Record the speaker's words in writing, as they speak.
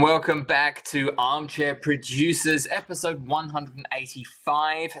Welcome back to Armchair Producers, episode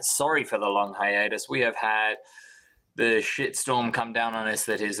 185. Sorry for the long hiatus. We have had the shitstorm come down on us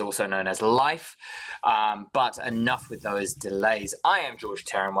that is also known as life. But enough with those delays. I am George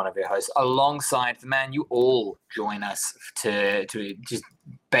Tarrant, one of your hosts, alongside the man you all join us to just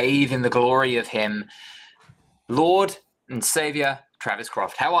bathe in the glory of him, Lord and Savior Travis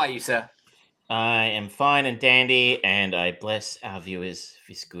Croft. How are you, sir? I am fine and dandy, and I bless our viewers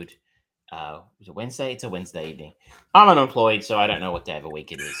this good. Was it Wednesday? It's a Wednesday evening. I'm unemployed, so I don't know what day of a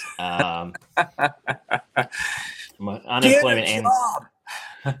week it is. My unemployment ends.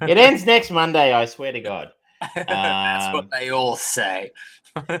 It ends next Monday. I swear to God. That's what they all say.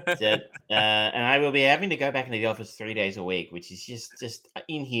 And I will be having to go back into the office 3 days a week, which is just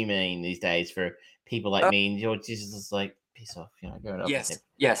inhumane these days for people like me. And George is just like, piss off, go to office.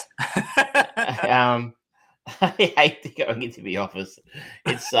 Yes. I hate going into the office.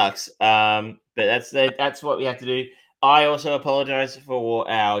 It sucks. But that's what we have to do. I also apologize for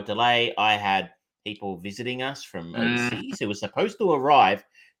our delay. I had people visiting us from overseas who were supposed to arrive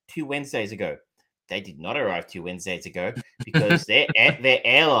 2 Wednesdays ago. They did not arrive 2 Wednesdays ago because their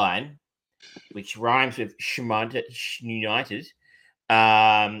airline, which rhymes with United,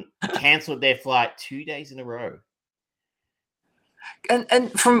 canceled their flight 2 days in a row.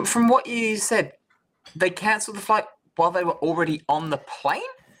 And from what you said, they cancelled the flight while they were already on the plane?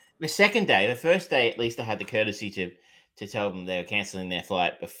 The second day, the first day, at least I had the courtesy to tell them they were cancelling their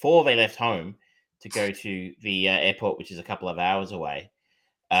flight before they left home to go to the airport, which is a couple of hours away.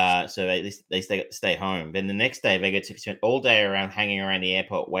 So at least they stay home. Then the next day, they get to spend all day hanging around the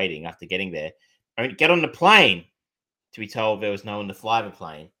airport waiting after getting there. I mean, get on the plane to be told there was no one to fly the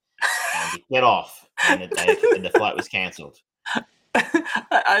plane and to get off, and the flight was cancelled.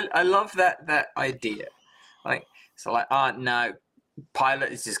 I love that idea. No,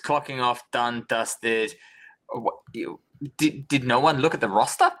 pilot is just clocking off, done, dusted. Did no one look at the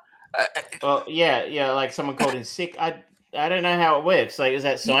roster? Well, yeah, like someone called in sick. I don't know how it works. Like, is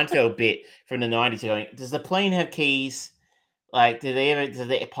that Seinfeld bit from the 90s going, does the plane have keys? Like, does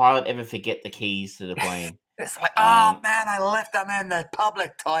the pilot ever forget the keys to the plane? It's like, man, I left them in the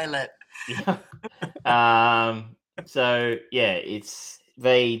public toilet. Yeah. So yeah,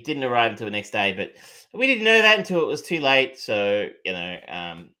 they didn't arrive until the next day, but we didn't know that until it was too late. So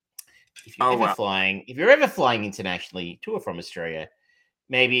if you're ever flying internationally to or from Australia,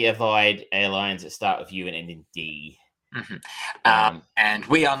 maybe avoid airlines that start with U and end in D. Mm-hmm. And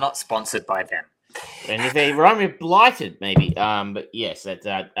we are not sponsored by them. And if they rhyme with blighted, maybe. But yes,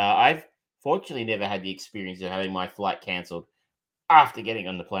 I've fortunately never had the experience of having my flight cancelled after getting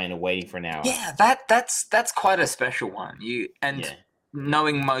on the plane and waiting for an hour. Yeah, that's quite a special one.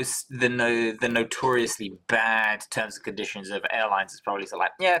 Knowing the notoriously bad terms and conditions of airlines is probably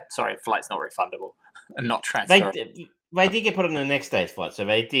like, yeah, sorry, flight's not refundable and not transferable. They did get put on the next day's flight, so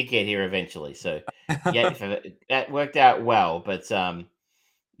they did get here eventually. So yeah, that worked out well. But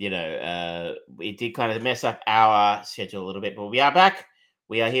it did kind of mess up our schedule a little bit. But we are back.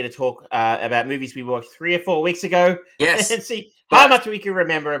 We are here to talk about movies we watched 3 or 4 weeks ago. Yes, and see how much we can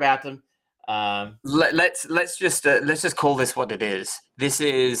remember about them. Let's just call this what it is. This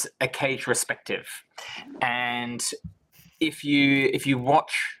is a Cage Respective, and if you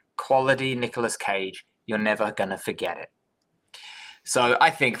watch quality Nicolas Cage, you're never gonna forget it. So I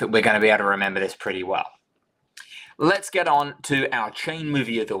think that we're going to be able to remember this pretty well. Let's get on to our chain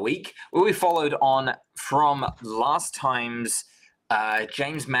movie of the week, where we followed on from last time's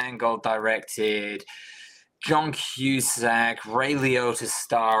James Mangold directed, John Cusack, Ray Liotta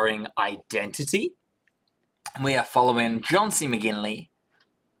starring Identity. We are following John C McGinley,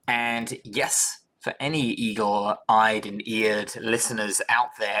 and yes, for any eagle-eyed and eared listeners out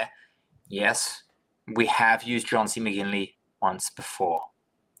there, yes, we have used John C McGinley once before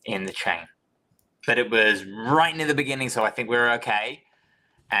in the chain. But it was right near the beginning, so I think we're okay.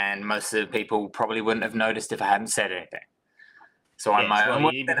 And most of the people probably wouldn't have noticed if I hadn't said anything. So on my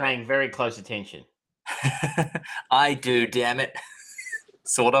own, you'd be paying very close attention. I do, damn it.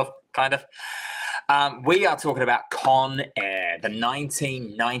 Sort of, kind of. We are talking about Con Air, the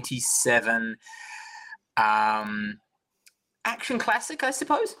 1997 action classic, I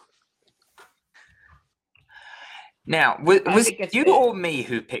suppose. Now, was it you or me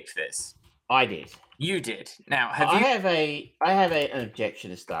who picked this? I did. You did. Now, I have an objection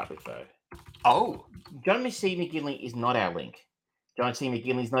to start with, though. Oh, John C McGinley is not our link. John C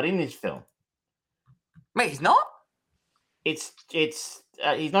McGinley's not in this film. Wait, he's not? He's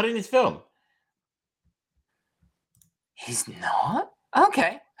not in this film. He's not?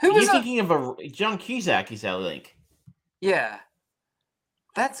 Okay. Who was thinking of? John Cusack is our link. Yeah.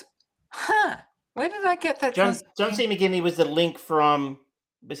 That's where did I get that? John C McGinley was the link from.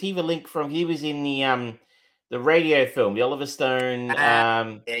 Was he the link from? He was in the radio film, the Oliver Stone.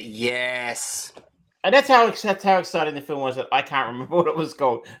 Yes. And that's how exciting the film was. That I can't remember what it was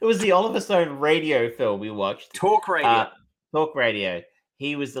called. It was the Oliver Stone radio film we watched. Talk radio. Talk radio.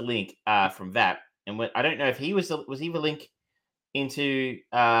 He was the link from that. And I don't know if he was the link into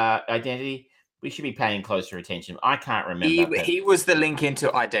Identity. We should be paying closer attention. I can't remember. He was the link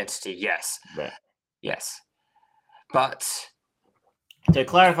into Identity. Yes. Right. Yes. But to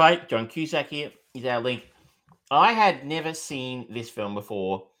clarify, John Cusack here is our link. I had never seen this film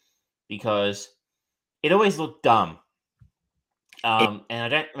before because it always looked dumb.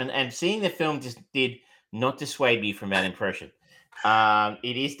 And seeing the film just did not dissuade me from that impression.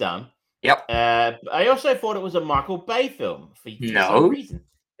 It is dumb. Yep. I also thought it was a Michael Bay film for some reason.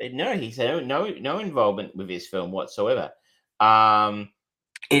 No, he said no involvement with this film whatsoever.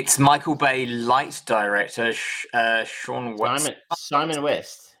 It's Michael Bay light director Sean West. Simon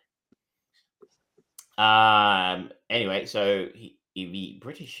West. Anyway, so he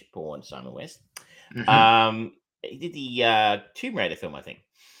British-born Simon West. Mm-hmm. He did the Tomb Raider film, I think.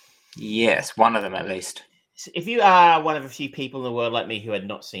 Yes, one of them at least. If you are one of a few people in the world like me who had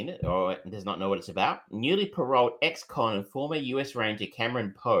not seen it or does not know what it's about, newly paroled ex-con and former U.S. Ranger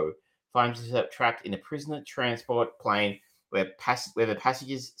Cameron Poe finds himself trapped in a prisoner transport plane where the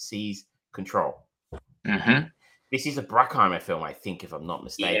passengers seize control. Mm-hmm. This is a Bruckheimer film, I think, if I'm not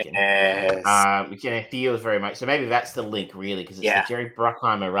mistaken. Yes. Which it feels very much. So maybe that's the link, really, because it's the Jerry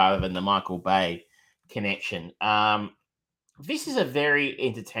Bruckheimer rather than the Michael Bay connection. This is a very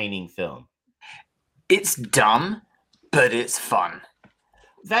entertaining film. It's dumb, but it's fun.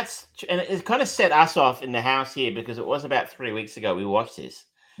 And it kind of set us off in the house here because it was about 3 weeks ago we watched this.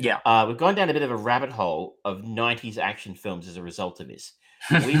 Yeah. We've gone down a bit of a rabbit hole of 90s action films as a result of this.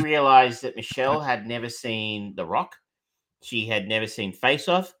 We realized that Michelle had never seen The Rock. She had never seen Face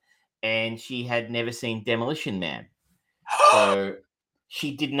Off. And she had never seen Demolition Man. So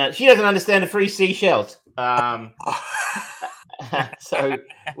she doesn't understand the free seashells. So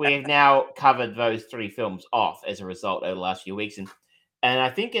we have now covered those 3 films off as a result over the last few weeks. And I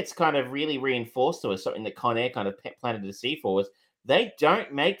think it's kind of really reinforced to us something that Con Air kind of planted the seed for us. They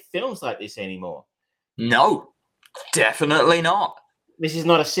don't make films like this anymore. No, definitely not. This is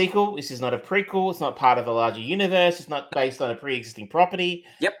not a sequel. This is not a prequel. It's not part of a larger universe. It's not based on a pre-existing property.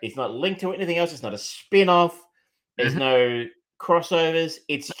 Yep. It's not linked to anything else. It's not a spin-off. There's no crossovers.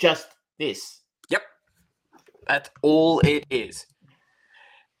 It's just this. Yep. That's all it is.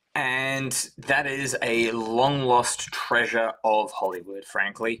 And that is a long-lost treasure of Hollywood,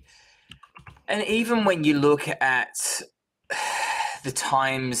 frankly. And even when you look at the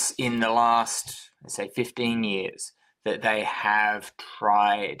times in the last, let's say, 15 years that they have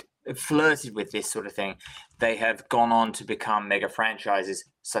flirted with this sort of thing, they have gone on to become mega franchises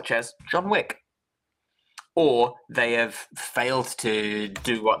such as John Wick. Or they have failed to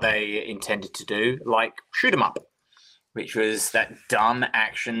do what they intended to do, like Shoot 'em Up, which was that dumb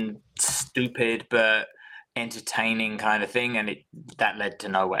action, stupid but entertaining kind of thing, and that led to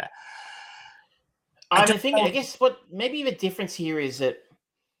nowhere. I guess what maybe the difference here is that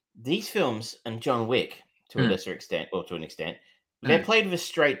these films and John Wick, to a lesser extent, or to an extent, they're played with a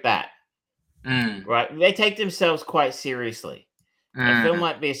straight bat. Right? They take themselves quite seriously. A film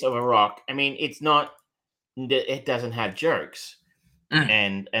like this of a Rock, I mean, it doesn't have jokes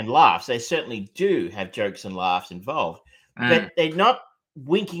and laughs. They certainly do have jokes and laughs involved, but they're not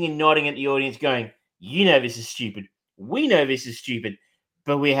winking and nodding at the audience going, you know this is stupid. We know this is stupid,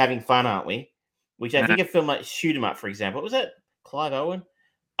 but we're having fun, aren't we? Which I think a film like Shoot 'em Up, for example, was that Clive Owen?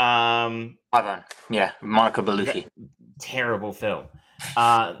 Clive Owen, yeah, Monica Bellucci. Terrible film.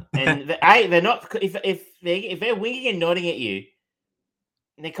 And they're not. If they're winking and nodding at you,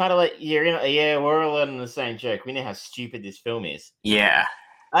 and they're kind of like, we're all in the same joke. We know how stupid this film is. Yeah,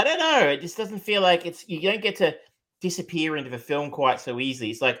 I don't know. It just doesn't feel like you don't get to disappear into the film quite so easily.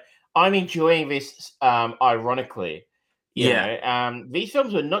 It's like I'm enjoying this ironically. You know, these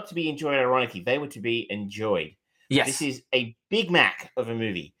films were not to be enjoyed ironically; they were to be enjoyed. Yes, this is a Big Mac of a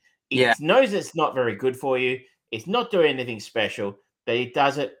movie. It knows it's not very good for you. It's not doing anything special, but it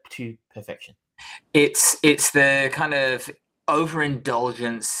does it to perfection. It's the kind of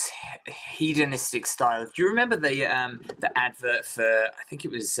overindulgence, hedonistic style. Do you remember the advert for? I think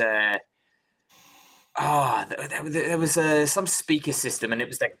it was There was some speaker system, and it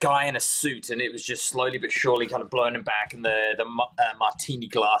was that guy in a suit, and it was just slowly but surely kind of blowing him back, and the martini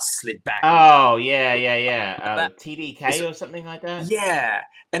glass slid back. Oh, yeah. That is, TDK or something like that. yeah,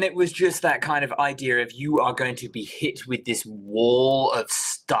 and it was just that kind of idea of you are going to be hit with this wall of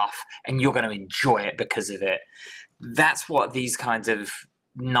stuff, and you're going to enjoy it because of it. That's what these kinds of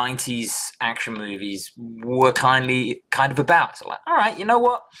 90s action movies were kind of about. So like, all right, you know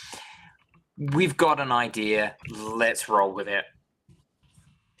what? We've got an idea. Let's roll with it.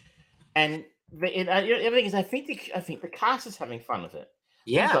 And the other thing is, I think the cast is having fun with it.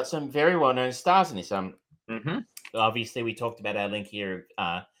 You've Yeah. got some very well known stars in this. Mm-hmm. Obviously, we talked about our link here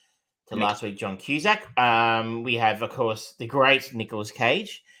to Nick- last week, John Cusack. We have, of course, the great Nicolas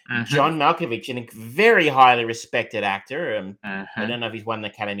Cage, Mhm. John Malkovich, and a very highly respected actor. I Mhm. don't know if he's won the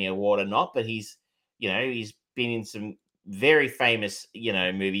Academy Award or not, but he's been in some very famous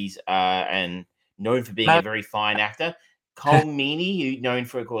movies and known for being a very fine actor. Cole Meany, who known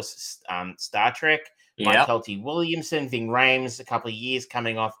for, of course, Star Trek. Yep. Michael T. Williamson, Ving Rhames, a couple of years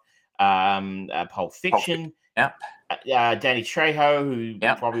coming off Pulp Fiction. Yep. Danny Trejo, who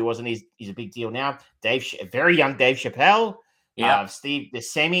Yep. probably wasn't, he's a big deal now. Very young Dave Chappelle. Yep. Steve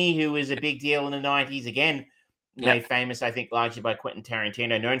Buscemi, who was a big deal in the 90s, again, made famous, I think, largely by Quentin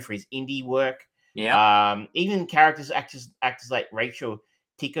Tarantino, known for his indie work. Yep. Even actors like Rachel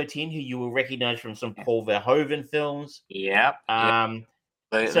Ticotin, who you will recognize from some Paul Verhoeven films. Yep.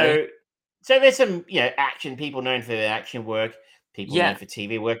 So there's some action people known for their action work, people known for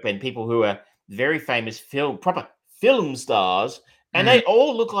TV work, and people who are very famous proper film stars, and they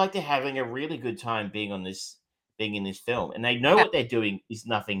all look like they're having a really good time being in this film, and they know what they're doing is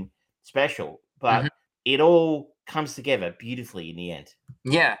nothing special, but it all comes together beautifully in the end.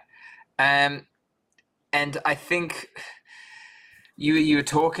 Yeah. And I think you were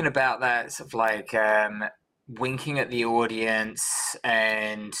talking about that sort of like winking at the audience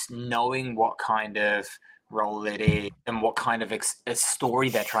and knowing what kind of role it is and what kind of a story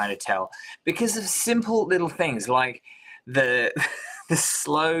they're trying to tell, because of simple little things like the the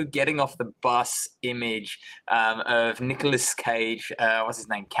slow getting off the bus image of Nicolas Cage, what's his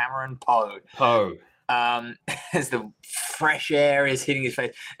name, Cameron Poe, as the fresh air is hitting his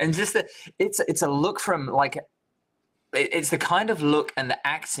face, and just it's a look from like, it's the kind of look, and the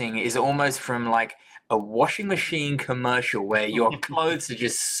acting is almost from like a washing machine commercial where your clothes are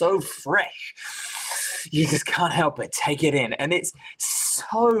just so fresh you just can't help but take it in, and it's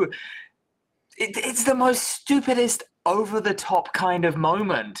the most stupidest over the top kind of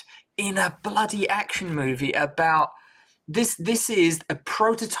moment in a bloody action movie about this is a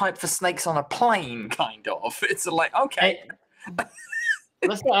prototype for Snakes on a Plane, kind of. It's like, okay.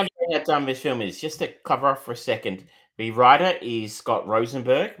 Let's not understand how dumb this film is. Just to cover off for a second, the writer is Scott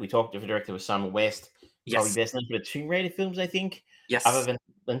Rosenberg. We talked to the director of Summer West. Probably best known for the Tomb Raider films, I think. Yes. Other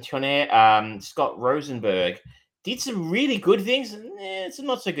than Tonnerre, Scott Rosenberg did some really good things and some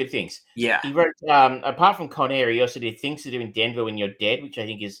not so good things. Yeah. He wrote, apart from Con Air, he also did Things to Do in Denver When You're Dead, which I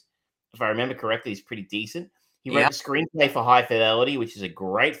think is, if I remember correctly, is pretty decent. He wrote the screenplay for High Fidelity, which is a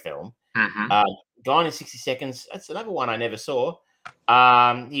great film. Gone in 60 Seconds. That's another one I never saw.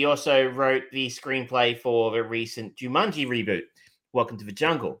 He also wrote the screenplay for the recent Jumanji reboot, Welcome to the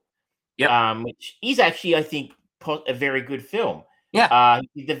Jungle, which is actually, I think, a very good film.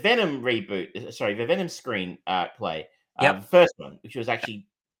 The Venom reboot, the Venom screen play, the first one, which was actually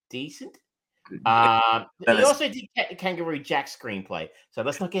decent. He also did Kangaroo Jack screenplay, so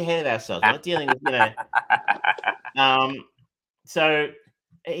let's not get ahead of ourselves. We're not dealing with, so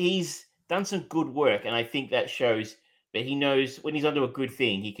he's done some good work, and I think that shows that he knows when he's onto a good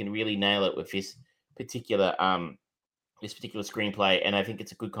thing, he can really nail it with this particular screenplay. And I think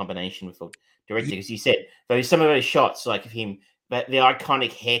it's a good combination with the director, because he said some of those shots, like of him, but the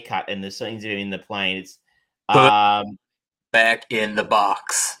iconic haircut and the scenes of him in the plane, it's back in the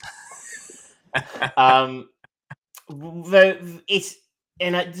box.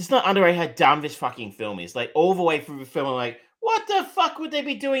 It's not underrated how dumb this fucking film is. Like all the way through the film, I'm like, what the fuck would they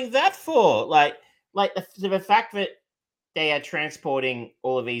be doing that for? Like the fact that they are transporting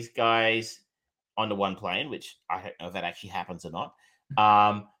all of these guys onto one plane, which I don't know if that actually happens or not.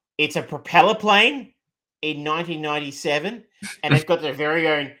 It's a propeller plane in 1997, and they've got their very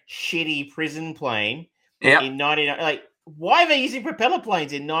own shitty prison plane in 19. Like, why are they using propeller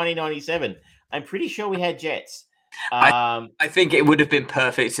planes in 1997? I'm pretty sure we had jets. I think it would have been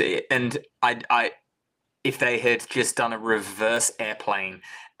perfect, and I if they had just done a reverse airplane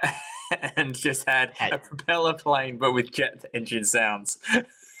and just had a propeller plane but with jet engine sounds.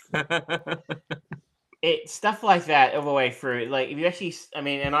 It's stuff like that all the way through. Like if you actually, I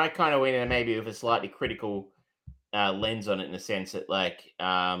mean, and I kind of went in maybe with a slightly critical lens on it in the sense that, like,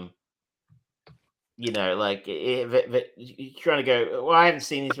 like you're trying to go. Well, I haven't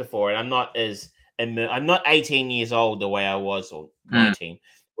seen this before, and I'm not I'm not 18 years old the way I was, or Mm. 19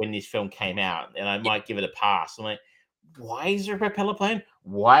 when this film came out, and I might give it a pass. I'm like, why is there a propeller plane?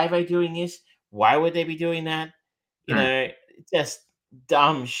 Why are they doing this? Why would they be doing that? Mm. Just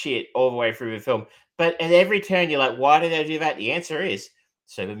dumb shit all the way through the film. But at every turn, you're like, why did they do that? The answer is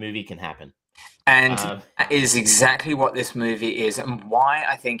so the movie can happen. And that is exactly what this movie is, and why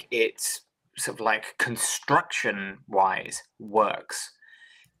I think it's sort of like construction-wise works.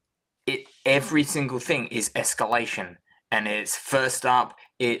 Every single thing is escalation, and it's first up.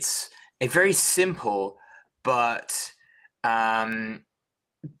 It's a very simple but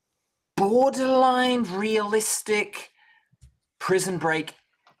borderline realistic prison break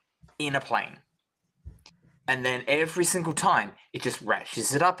in a plane. And then every single time it just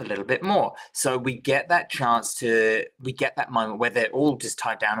ratchets it up a little bit more. So we get that moment where they're all just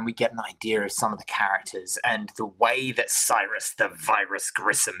tied down, and we get an idea of some of the characters and the way that Cyrus the Virus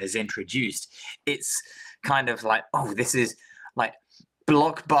Grissom is introduced. It's kind of like, oh, this is like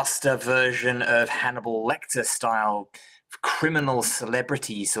blockbuster version of Hannibal Lecter style criminal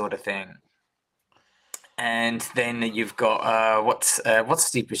celebrity sort of thing. And then you've got what's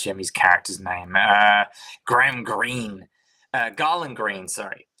Steve Buscemi's character's name? Graham Greene, Garland Green.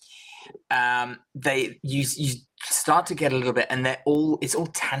 Sorry. You start to get a little bit, and it's all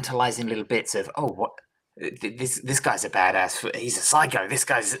tantalizing little bits of, oh, what this guy's a badass. He's a psycho. This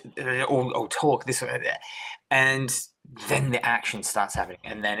guy's all talk. This, and then the action starts happening,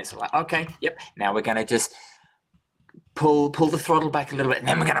 and then it's like, okay, yep. Now we're gonna just pull the throttle back a little bit, and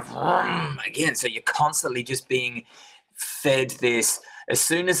then we're gonna vroom again. So you're constantly just being fed this. As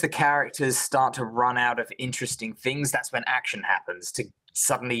soon as the characters start to run out of interesting things, that's when action happens to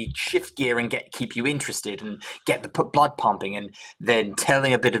suddenly shift gear and keep you interested and get the blood pumping, and then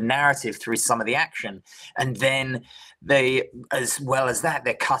telling a bit of narrative through some of the action. And then as well as that,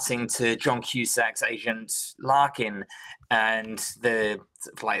 they're cutting to John Cusack's Agent Larkin and the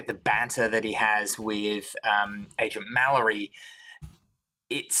banter that he has with Agent Mallory.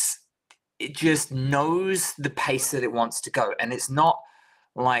 It just knows the pace that it wants to go, and it's not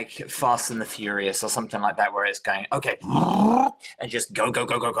like Fast and the Furious or something like that, where it's going, okay, and just go.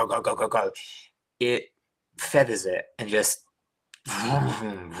 It feathers it and just.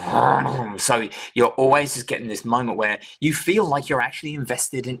 So you're always just getting this moment where you feel like you're actually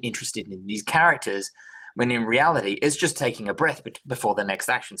invested and interested in these characters, when in reality it's just taking a breath before the next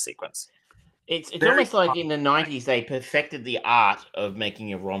action sequence. It's almost like in the 90s they perfected the art of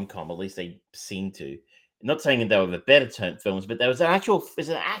making a rom-com. At least they seem to. Not saying that they were the better term films, but there's an actual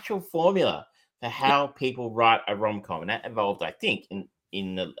formula for how people write a rom-com, and that evolved, I think,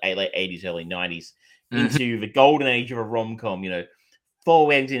 in the late 80s, early 90s, into the golden age of a rom-com. Four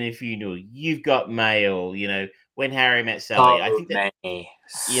Weddings and a Funeral, You've Got Mail, When Harry Met Sally. I think that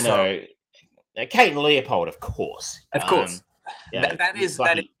Kate and Leopold, of course. Of course. That is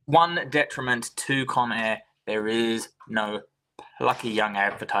one detriment to Con Air. There is no plucky young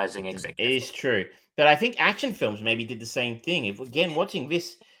advertising executive. It is true. But I think action films maybe did the same thing. Again, watching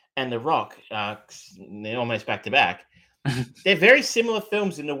this and The Rock, they're almost back to back, they're very similar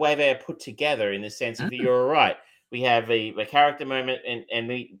films in the way they are put together, in the sense of you're right. We have a character moment, and then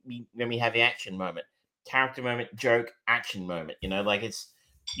we have the action moment. Character moment, joke, action moment. You're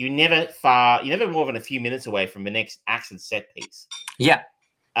never more than a few minutes away from the next action set piece. Yeah.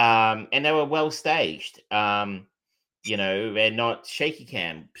 And they were well staged. They're not shaky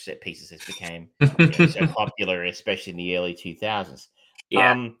cam set pieces that became so popular, especially in the early 2000s.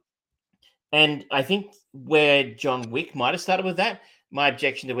 Yeah. And I think where John Wick might have started with that, my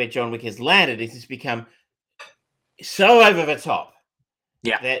objection to where John Wick has landed is it's become so over the top.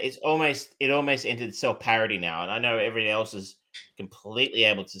 Yeah. That it almost entered self-parody now. And I know everyone else is completely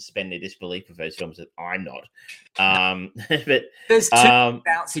able to suspend their disbelief of those films that I'm not. But there's two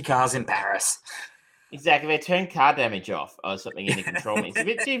bouncy cars in Paris. Exactly. They turn car damage off or something in the control.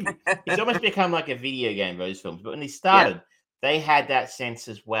 It's almost become like a video game, those films. But when they started, they had that sense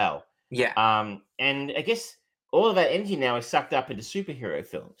as well. Yeah. And I guess all of that energy now is sucked up into superhero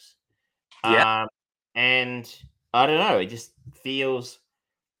films. Yeah. And I don't know. It just feels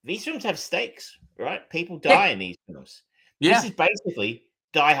these films have stakes, right? People die in these films. Yeah. This is basically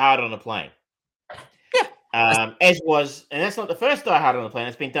Die Hard on a plane. Yeah. As was, and that's not the first Die Hard on a plane.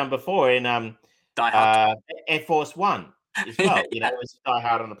 It's been done before in Air Force One as well. It was Die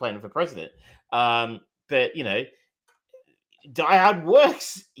Hard on a plane for president. But Die Hard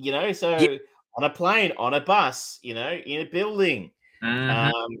works. So on a plane, on a bus, in a building.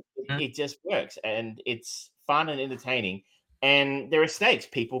 Mhm. It just works, and it's fun and entertaining. And there are stakes;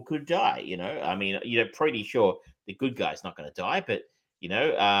 people could die. I mean, you're pretty sure the good guy's not going to die, but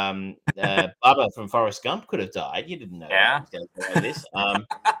Bubba from Forrest Gump could have died. You didn't know that Yeah. was going to go like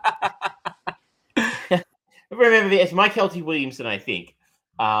this. Remember, it's Mike Kelty Williamson, I think.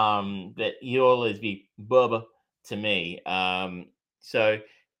 That he'll always be Bubba to me. So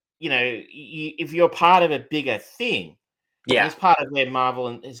if you're part of a bigger thing, and Yeah. it's part of where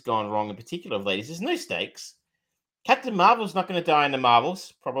Marvel has gone wrong in particular of ladies, there's no stakes. Captain Marvel's not going to die in the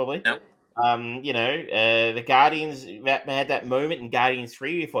Marvels, probably. No. The Guardians had that moment in Guardians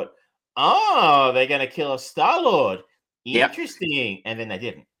 3. We thought, oh, they're going to kill a Star-Lord. Yep. Interesting. And then they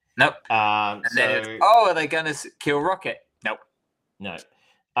didn't. Nope. And then it's, are they going to kill Rocket? Nope. No.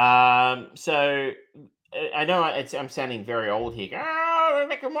 So I know I'm sounding very old here. Oh,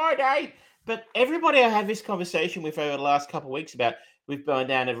 back in my day. But everybody I had this conversation with over the last couple of weeks about, we've gone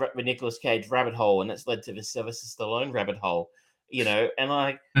down the Nicolas Cage rabbit hole, and that's led to the Sylvester Stallone rabbit hole. And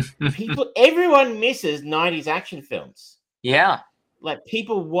like everyone misses 90s action films. Yeah. Like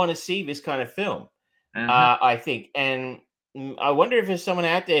people want to see this kind of film, Mm-hmm. I think. And I wonder if there's someone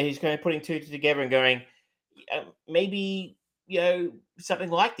out there who's kind of putting two together and going, maybe something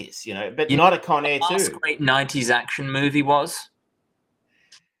like this, but not a Con Air The last 2. great 90s action movie was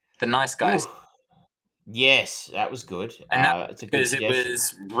The Nice Guys. Ooh, yes, that was good. And that It's a good because it suggestion.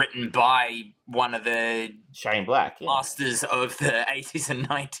 was written by one of the Shane Black, yeah. masters of the 80s and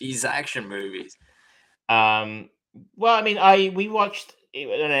 90s action movies. Well, I mean, we watched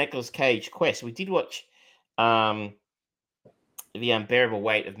an Nicolas Cage quest. We did watch The Unbearable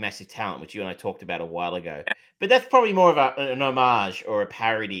Weight of Massive Talent, which you and I talked about a while ago. Yeah. But that's probably more of an homage or a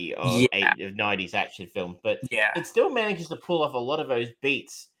parody of Yeah. 90s action film. But Yeah. it still manages to pull off a lot of those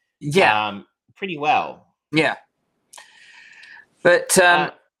beats pretty well. Yeah. But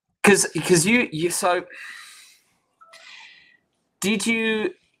because you so did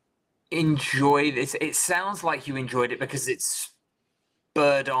you enjoy this? It sounds like you enjoyed it because it's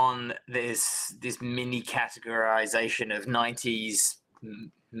spurred on this mini categorization of 90s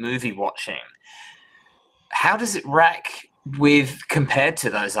movie watching. How does it rack with compared to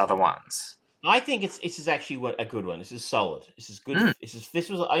those other ones? I think this is actually a good one. This is solid. This is good.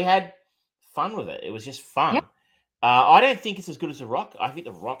 I had fun with it. It was just fun. Yeah. I don't think it's as good as The Rock. I think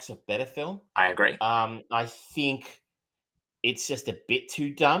The Rock's a better film. I agree. I think it's just a bit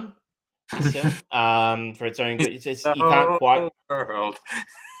too dumb. This film, for its own good. It's just, you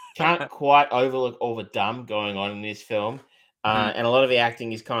can't quite overlook all the dumb going on in this film, and a lot of the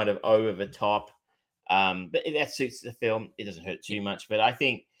acting is kind of over the top. But that suits the film. It doesn't hurt too much. But I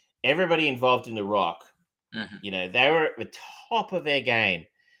think everybody involved in The Rock, they were at the top of their game.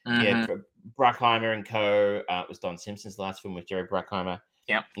 Yeah, Bruckheimer and co. It was Don Simpson's last film with Jerry Bruckheimer.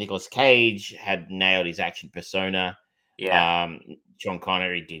 Yeah, Nicolas Cage had nailed his action persona. Yeah, Sean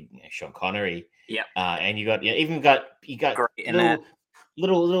Connery did Sean Connery. Yeah, and you got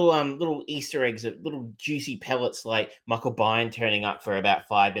little Easter eggs, little juicy pellets like Michael Biehn turning up for about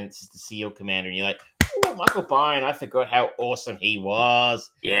 5 minutes as the SEAL commander, and you're like, oh, Michael Biehn, I forgot how awesome he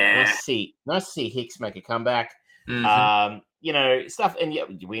was. Yeah, nice to see Hicks make a comeback. Stuff, and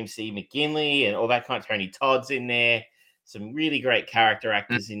William C. McGinley and all that kind of Tony Todd's in there. Some really great character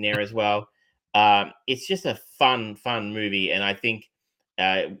actors in there as well. It's just a fun movie, and I think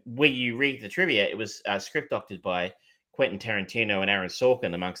when you read the trivia, it was script doctored by Quentin Tarantino and Aaron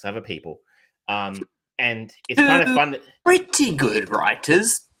Sorkin, amongst other people. And it's kind of fun. Pretty good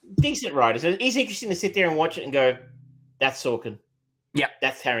writers. Decent writers. It's interesting to sit there and watch it and go, that's Sorkin. Yeah.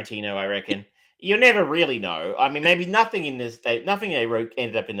 That's Tarantino, I reckon. You'll never really know. I mean, maybe nothing they wrote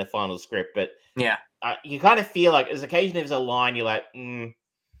ended up in the final script, but yeah, you kind of feel like occasionally there's a line you're like,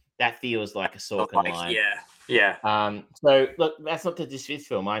 that feels like a Sorkin line. Yeah. So look, that's not to dismiss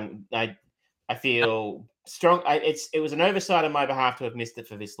film. I feel strong. It was an oversight on my behalf to have missed it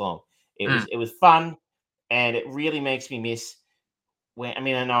for this long. It was fun, and it really makes me miss. I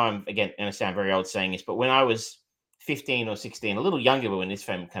know I'm again going to sound very old saying this, but when I was 15 or 16, a little younger when this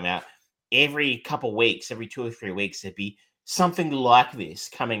film came out, every couple weeks, every 2 or 3 weeks, there'd be something like this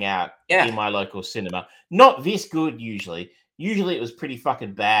coming out in my local cinema. Not this good usually. Usually it was pretty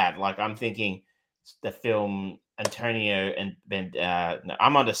fucking bad. Like I'm thinking the film Antonio and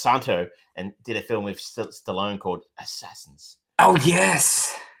Armando Santo and did a film with Stallone called Assassins. Oh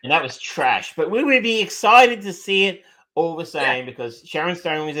yes, and that was trash. But we would be excited to see it all the same because Sharon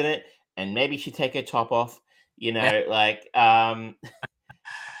Stone was in it, and maybe she'd take her top off. It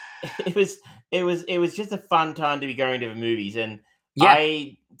was just a fun time to be going to the movies, and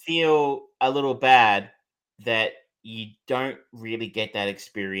I feel a little bad that you don't really get that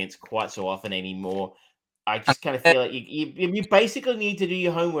experience quite so often anymore. I just kind of feel like you basically need to do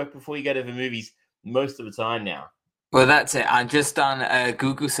your homework before you go to the movies most of the time now. Well, that's it. I've just done a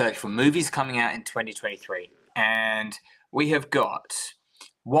Google search for movies coming out in 2023, and we have got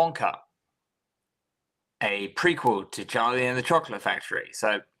Wonka, a prequel to Charlie and the Chocolate Factory.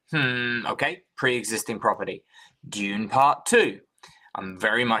 So, okay, pre-existing property. Dune Part 2. I'm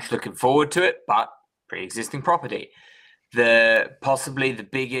very much looking forward to it, but pre-existing property. Possibly the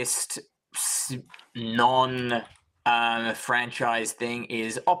biggest non-franchise thing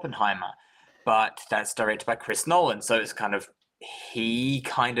is Oppenheimer, but that's directed by Chris Nolan, so it's kind of he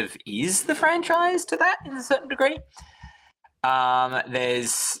kind of is the franchise to that in a certain degree.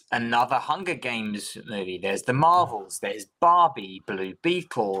 There's another Hunger Games movie. There's The Marvels. There's Barbie, Blue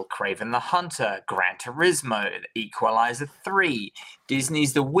Beetle, Kraven the Hunter, Gran Turismo, Equalizer 3,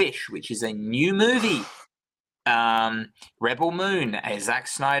 Disney's The Wish, which is a new movie. Rebel Moon, a Zack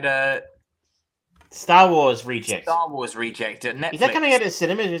Snyder Star Wars reject. At Netflix. Is that coming out of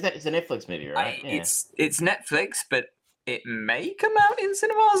cinemas? It's a Netflix movie, right? It's Netflix, but it may come out in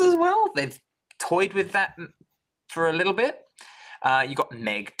cinemas as well. They've toyed with that for a little bit. You've got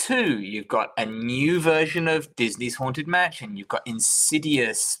Meg 2. You've got a new version of Disney's Haunted Mansion. You've got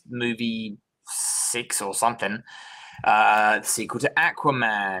Insidious movie 6 or something. The sequel to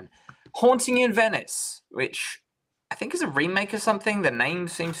Aquaman. Haunting in Venice, which I think is a remake of something. The name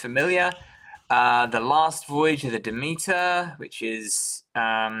seems familiar. The Last Voyage of the Demeter, which is...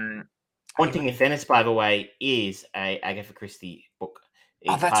 Haunting in Venice, by the way, is a Agatha Christie book.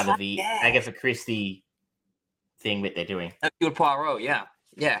 It's part of the Agatha Christie thing that they're doing. Hercule Poirot, yeah.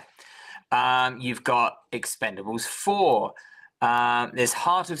 You've got Expendables 4. There's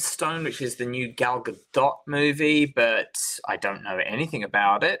Heart of Stone, which is the new Gal Gadot movie, but I don't know anything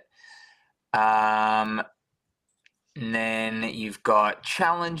about it. And then you've got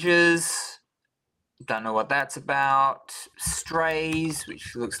Challengers. Don't know what that's about. Strays,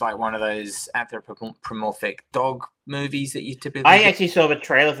 which looks like one of those anthropomorphic dog movies that you typically I actually saw a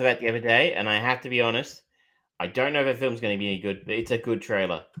trailer for that the other day, and I have to be honest, I don't know if the film's going to be any good, but it's a good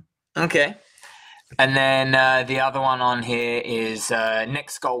trailer. Okay. And then the other one on here is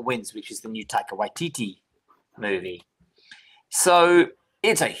Next Goal Wins, which is the new Taika Waititi movie. So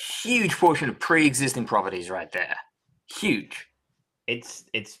it's a huge portion of pre-existing properties right there. Huge. It's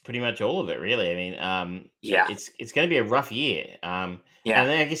pretty much all of it, really. I mean, yeah, it's going to be a rough year. And then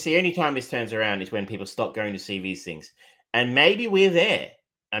I guess the only time this turns around is when people stop going to see these things, and maybe we're there.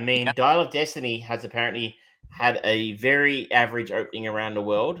 I mean, Dial of Destiny has apparently had a very average opening around the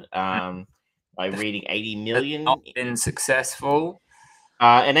world. By reading 80 million, not been successful.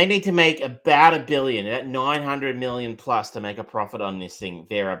 And they need to make about $1 billion, about 900 million plus to make a profit on this thing,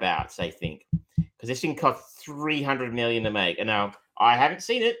 thereabouts, I think, because this thing cost 300 million to make. And now I haven't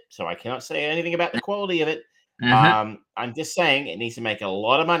seen it, so I cannot say anything about the quality of it. I'm just saying it needs to make a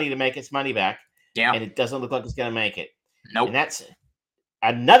lot of money to make its money back. Yeah, and it doesn't look like it's going to make it. Nope. And that's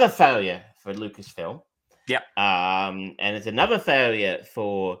another failure for Lucasfilm. Yep. And it's another failure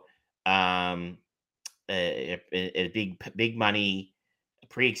for a big money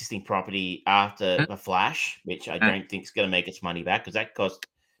pre-existing property after The Flash, which I don't think is going to make its money back, because that cost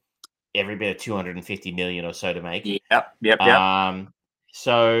every bit of 250 million or so to make. Yep.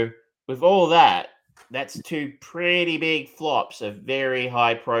 So with all that, that's two pretty big flops of very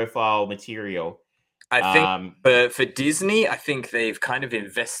high profile material. I think for Disney, I think they've kind of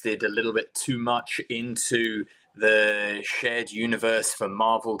invested a little bit too much into the shared universe for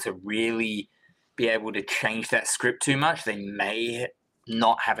Marvel to really be able to change that script too much. They may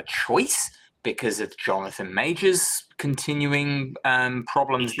not have a choice because of Jonathan Majors' continuing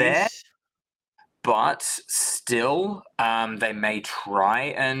problems there. But still, they may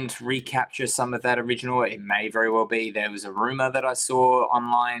try and recapture some of that original. It may very well be. There was a rumor that I saw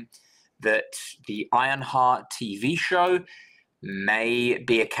online that the Ironheart TV show may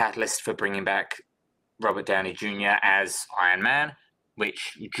be a catalyst for bringing back Robert Downey Jr. as Iron Man,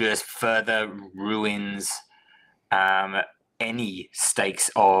 which just further ruins any stakes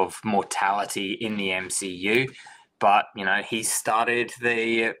of mortality in the MCU. But, you know, he started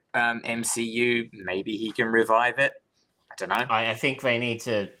the MCU. Maybe he can revive it. I don't know. I think they need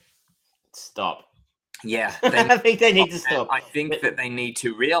to stop. Yeah. I think they need to stop. I think that they need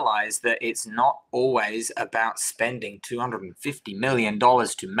to realize that it's not always about spending $250 million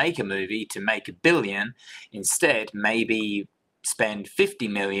to make a movie, to make $1 billion. Instead, maybe spend $50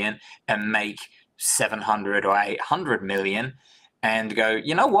 million and make 700 or 800 million and go,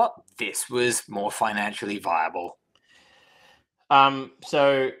 you know what? This was more financially viable.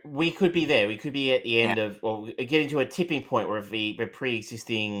 So we could be there. We could be at the end of, or getting to a tipping point where the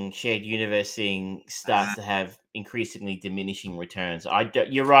pre-existing shared universe thing starts to have increasingly diminishing returns.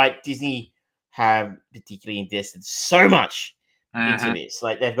 You're right. Disney have particularly invested so much into this.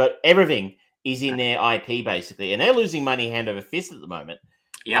 Like they've got everything is in their IP basically, and they're losing money hand over fist at the moment.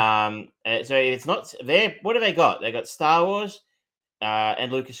 Yeah. So it's not there. What have they got? They got Star Wars,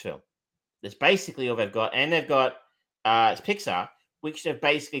 and Lucasfilm. That's basically all they've got, and they've got it's Pixar, which they've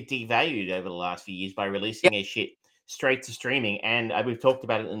basically devalued over the last few years by releasing a shit straight to streaming. And we've talked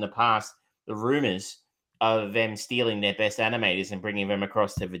about it in the past. The rumors of them stealing their best animators and bringing them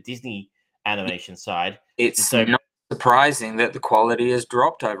across to the Disney animation side. It's not surprising that the quality has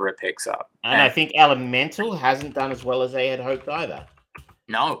dropped over at Pixar. And I think Elemental hasn't done as well as they had hoped either.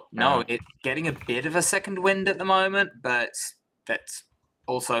 No, it's getting a bit of a second wind at the moment, but that's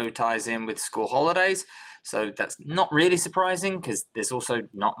also ties in with school holidays. So that's not really surprising because there's also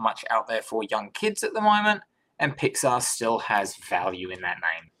not much out there for young kids at the moment, and Pixar still has value in that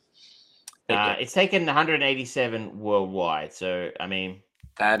name. It's taken 187 worldwide, so I mean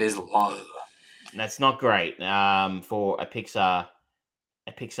that is low. That's not great for a Pixar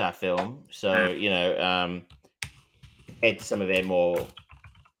film. So compared to some of their more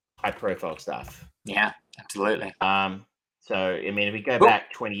high profile stuff. Yeah, absolutely. So I mean, if we go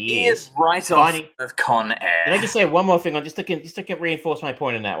back 20 years, right off of Con Air. Can I just say one more thing? Just to reinforce my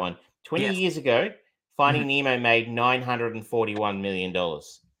point on that one. 20 years ago, Finding Nemo made $941 million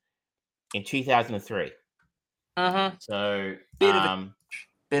in 2003. So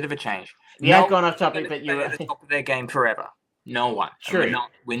bit of a change. We have gone off topic, but you're at the top of their game forever. No one. True.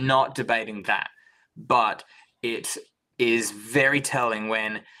 We're not debating that, but it is very telling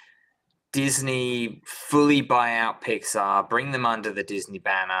when Disney fully buy out Pixar, bring them under the Disney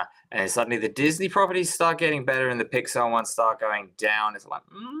banner, and suddenly the Disney properties start getting better and the Pixar ones start going down. It's like,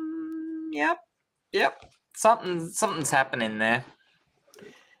 yep, something's happening there.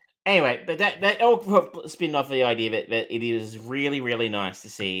 Anyway, but that all spin off the idea that it is really, really nice to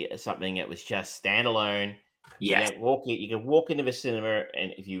see something that was just standalone. Yeah, you can walk into the cinema,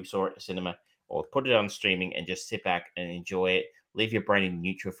 and if you saw it at the cinema, or put it on streaming and just sit back and enjoy it. Leave your brain in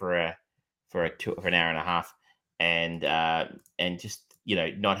neutral for an hour and a half, and just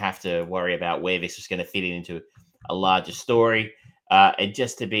not have to worry about where this is going to fit into a larger story. And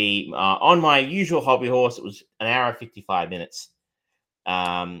just to be on my usual hobby horse, it was an hour and 55 minutes.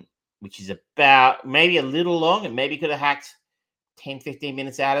 Which is about maybe a little long, and maybe could have hacked 10, 15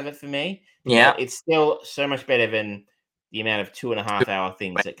 minutes out of it for me. Yeah. But it's still so much better than the amount of 2.5 hour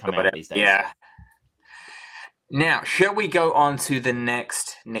things that come out these days. Yeah. Now, shall we go on to the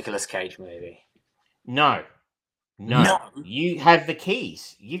next Nicolas Cage movie? No. You have the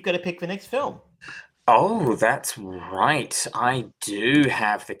keys. You've got to pick the next film. Oh, that's right. I do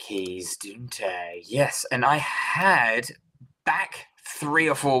have the keys, don't I? Yes, and I had back 3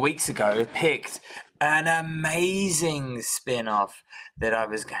 or 4 weeks ago picked an amazing spin-off that I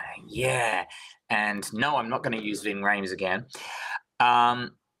was going, and no, I'm not going to use Ving Rhames again.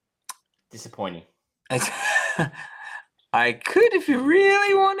 Disappointing. I could if you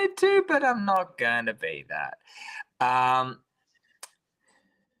really wanted to, but I'm not going to be that.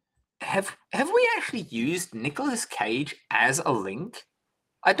 Have we actually used Nicolas Cage as a link?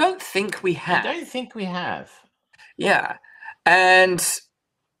 I don't think we have. Yeah. And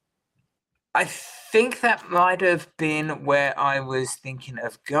I think that might have been where I was thinking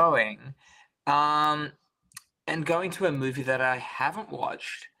of going. And going to a movie that I haven't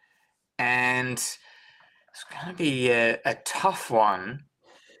watched. And it's going to be a tough one.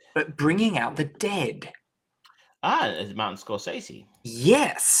 But Bringing Out the Dead. It's Martin Scorsese.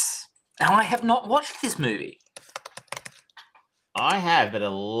 Yes. And I have not watched this movie. I have, but a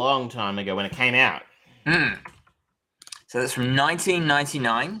long time ago when it came out. So that's from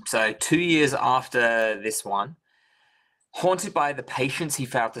 1999, so 2 years after this one. Haunted by the patients he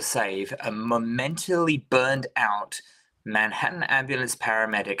failed to save, a momentally burned out Manhattan ambulance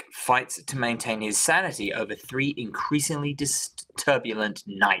paramedic fights to maintain his sanity over 3 increasingly turbulent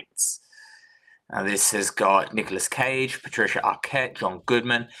nights. Now, this has got Nicolas Cage, Patricia Arquette, John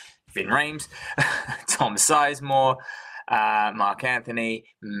Goodman, Ving Rhames, Tom Sizemore, Mark Anthony,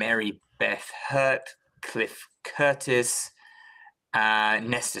 Mary Beth Hurt, Cliff Curtis,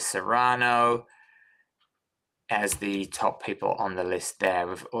 Nesta Serrano as the top people on the list there.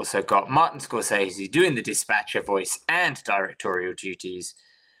 We've also got Martin Scorsese doing the dispatcher voice and directorial duties.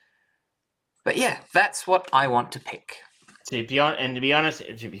 But yeah, that's what I want to pick. To be honest,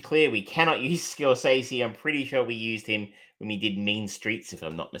 to be clear, we cannot use Scorsese. I'm pretty sure we used him when we did Mean Streets, if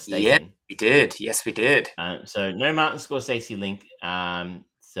I'm not Yeah, mistaken. we did. Yes, we did. So no Martin Scorsese link.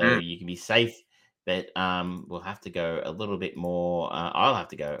 So you can be safe, but we'll have to go a little bit more. I'll have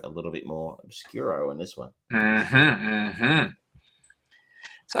to go a little bit more obscuro on this one.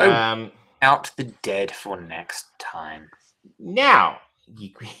 So out the dead for next time. Now we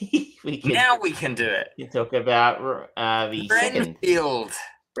can do it. You talk about the second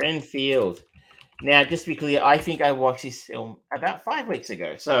Renfield. Now, just to be clear, I think I watched this film about 5 weeks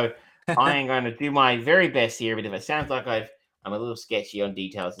ago, so I am going to do my very best here. But if it sounds like I'm a little sketchy on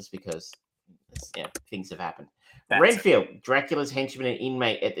details, it's because things have happened. Renfield, Dracula's henchman and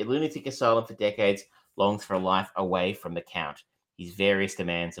inmate at the lunatic asylum for decades, longs for a life away from the Count, his various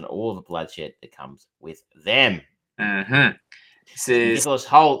demands, and all the bloodshed that comes with them. Nicholas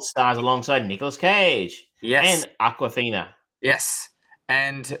Hoult stars alongside Nicolas Cage. Yes. And Awkwafina. Yes.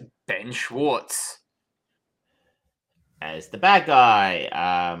 And Ben Schwartz as the bad guy.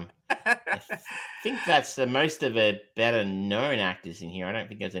 I think that's the most of the better known actors in here. I don't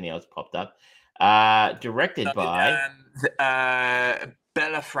think there's any else popped up. Directed by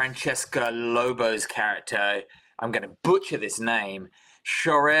Bella Francesca Lobo's character. I'm going to butcher this name.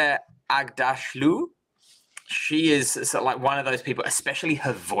 Shorer Agdashlu. She is sort of like one of those people, especially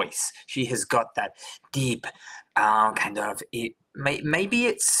her voice. She has got that deep kind of maybe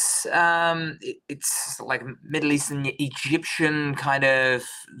it's like Middle Eastern Egyptian kind of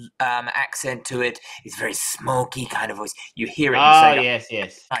accent to it. It's very smoky kind of voice. You hear it. Yes.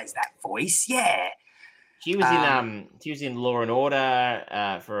 Recognize that voice? Yeah. She was in Law and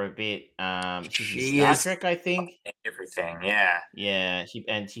Order for a bit. She's in Star Trek, I think. Everything, yeah. Yeah,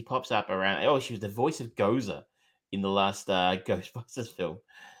 she pops up around. Oh, she was the voice of Gozer in the last Ghostbusters film.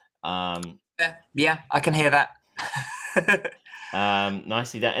 Yeah, I can hear that.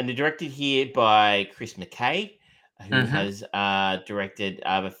 Nicely done. And they're directed here by Chris McKay, who has directed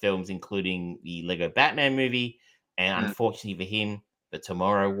other films, including the Lego Batman movie, and unfortunately for him, The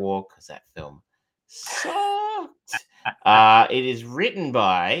Tomorrow War, because that film sucked. It is written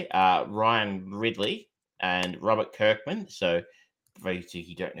by Ryan Ridley and Robert Kirkman. So, for those of you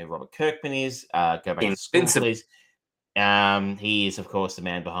who don't know who Robert Kirkman is, go back to school, please. He is, of course, the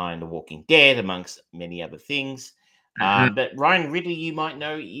man behind The Walking Dead, amongst many other things. But Ryan Ridley, you might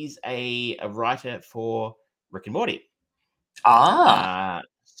know, is a writer for Rick and Morty. And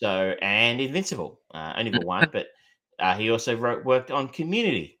Invincible, only for one, but he also worked on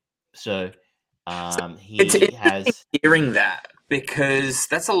Community. So he has hearing that, because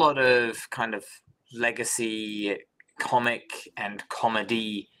that's a lot of kind of legacy comic and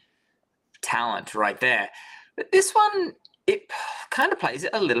comedy talent right there. But this one, it kind of plays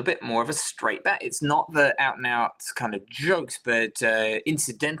it a little bit more of a straight bat. It's not the out and out kind of jokes, but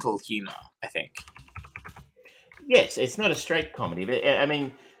incidental humor, I think. Yes, it's not a straight comedy, but I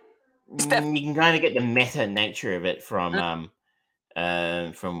mean, you can kind of get the meta nature of it from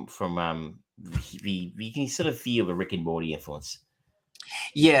you can sort of feel the Rick and Morty influence.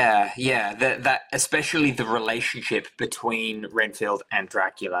 Yeah, that especially the relationship between Renfield and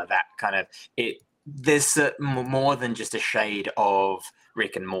Dracula. That kind of there's more than just a shade of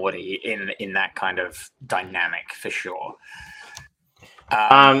Rick and Morty in that kind of dynamic, for sure.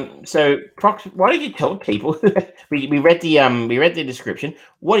 So, Prox, why did you tell people? we read the description.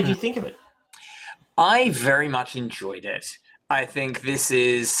 What did you think of it? I very much enjoyed it. I think this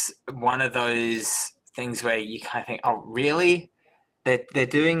is one of those things where you kind of think, oh, really? They're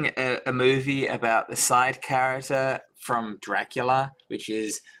doing a movie about the side character from Dracula, which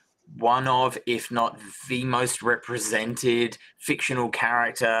is one of, if not the most represented fictional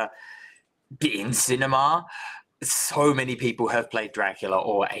character in cinema. So many people have played Dracula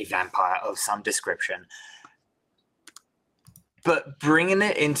or a vampire of some description. But bringing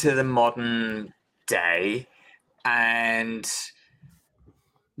it into the modern day, and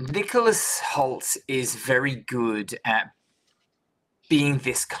Nicholas Hoult is very good at being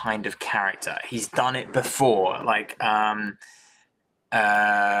this kind of character. He's done it before, like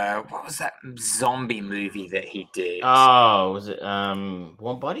what was that zombie movie that he did? Oh, was it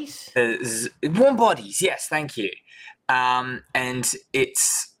Warm Bodies? Warm Bodies, yes, thank you. And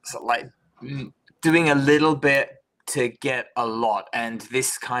it's sort of like doing a little bit to get a lot, and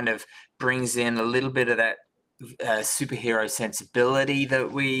this kind of brings in a little bit of that superhero sensibility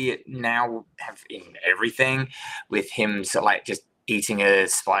that we now have in everything, with him sort of like just eating a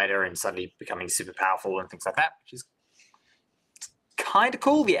spider and suddenly becoming super powerful and things like that, which is kind of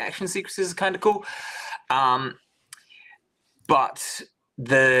cool. The action sequences are kind of cool. But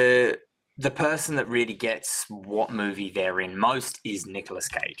the person that really gets what movie they're in most is Nicolas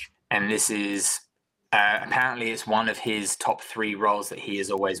Cage. And this is Apparently, it's one of his top 3 roles that he has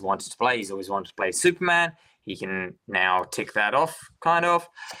always wanted to play. He's always wanted to play Superman. He can now tick that off, kind of.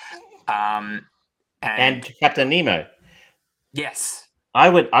 And Captain Nemo. Yes, I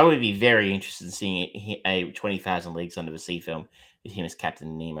would be very interested in seeing a 20,000 Leagues Under the Sea film with him as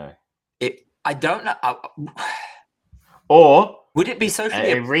Captain Nemo. I don't know. Or Would it be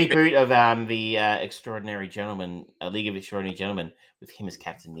socially a reboot of the Extraordinary Gentleman, A League of Extraordinary Gentlemen, with him as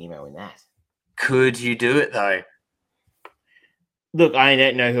Captain Nemo in that? Could you do it though? Look, I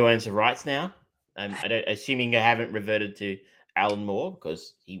don't know who owns the rights now. Assuming I haven't reverted to Alan Moore,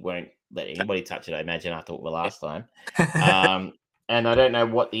 because he won't let anybody touch it. I imagine after the last time. And I don't know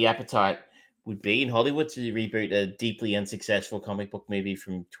what the appetite would be in Hollywood to reboot a deeply unsuccessful comic book movie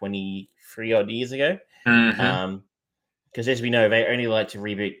from 23 odd years ago. Because as we know, they only like to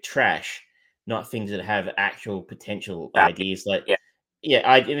reboot trash, not things that have actual potential ideas. Like,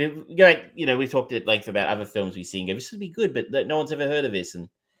 we've talked at length about other films we've seen. This would be good, but no one's ever heard of this. And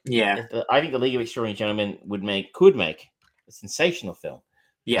I think The League of Extraordinary Gentlemen could make a sensational film.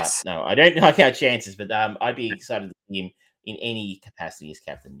 Yes. But no, I don't like our chances, but I'd be excited to see him in any capacity as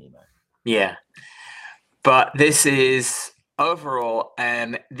Captain Nemo. Yeah. But this is overall,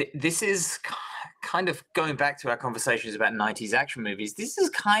 this is kind of going back to our conversations about 90s action movies. This is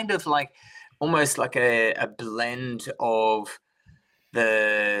kind of like almost like a blend of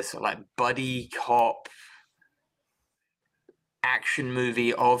the sort of like buddy cop action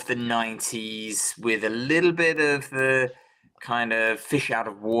movie of the 90s with a little bit of the kind of fish out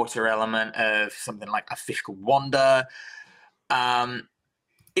of water element of something like A Fish Called Wanda.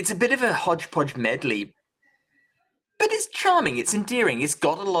 It's a bit of a hodgepodge medley, but it's charming, it's endearing, it's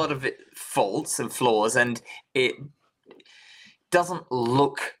got a lot of faults and flaws, and it doesn't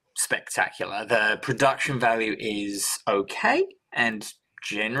look spectacular. The production value is okay and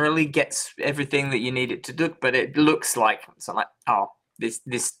generally gets everything that you need it to do, but it looks like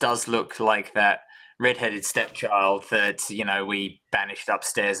this does look like that redheaded stepchild that we banished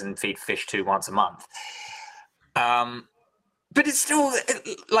upstairs and feed fish to once a month. But it's still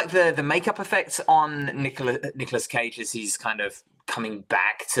like the makeup effects on Nicolas Cage as he's kind of coming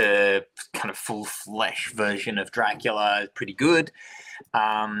back to kind of full flesh version of Dracula is pretty good.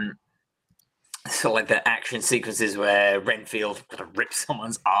 So like the action sequences where Renfield kind of rips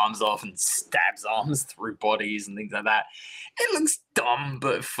someone's arms off and stabs arms through bodies and things like that. It looks dumb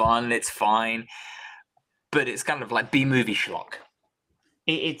but fun. It's fine, but it's kind of like B-movie schlock.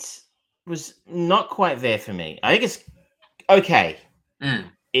 It was not quite there for me. I think it's okay.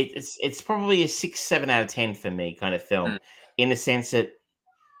 It's probably a 6-7 out of 10 for me kind of film, in the sense that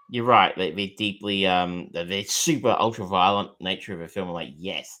you're right. They're deeply the super ultra violent nature of a film. I'm like,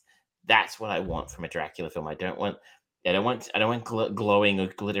 yes, that's what I want from a Dracula film. I don't want glowing or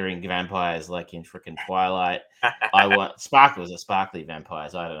glittering vampires like in freaking Twilight. I want sparkly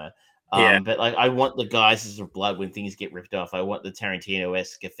vampires. I don't know. But like, I want the geysers of blood when things get ripped off. I want the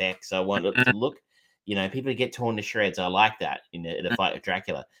Tarantino-esque effects. I want it to look, people get torn to shreds. I like that in a fight with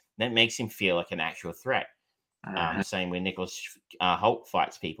Dracula. That makes him feel like an actual threat. Same when Nicholas Hoult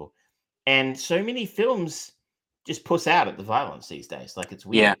fights people. And so many films just puss out at the violence these days. Like, it's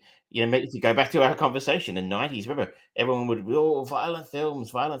weird. To go back to our conversation in the 90s, remember, everyone would, violent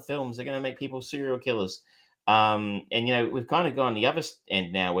films, they're going to make people serial killers. And, we've kind of gone the other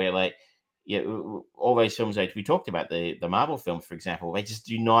end now where, like, all those films that we talked about, the Marvel films, for example, they just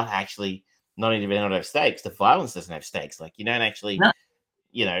do not actually, not only do they not have stakes, the violence doesn't have stakes. Like, you don't actually,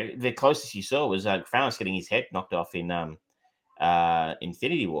 the closest you saw was Thanos getting his head knocked off in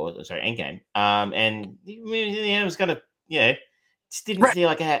Infinity War, Endgame. And it was kind of, just didn't feel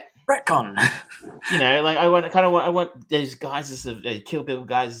like a retcon. Like I want those guys of Kill Bill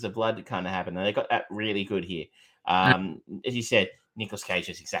guys of blood to kind of happen, and they got that really good here. As you said, Nicolas Cage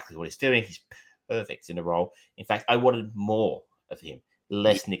is exactly what he's doing. He's perfect in the role. In fact, I wanted more of him,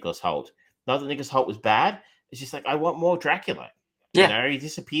 less Nicholas Hoult. Not that Nicholas Hoult was bad. It's just like, I want more Dracula. He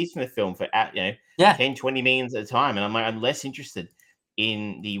disappears from the film for 10, 20 minutes at a time, and I'm less interested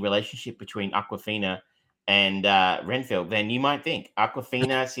in the relationship between Awkwafina and Renfield than you might think.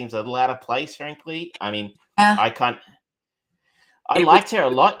 Awkwafina seems a little out of place, frankly. I mean, I liked her a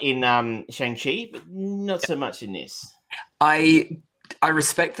lot in Shang-Chi, but not so much in this. I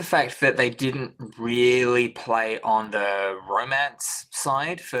respect the fact that they didn't really play on the romance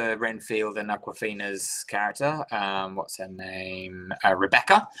side for Renfield and Awkwafina's character. What's her name?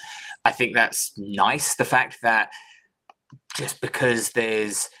 Rebecca. I think that's nice. The fact that just because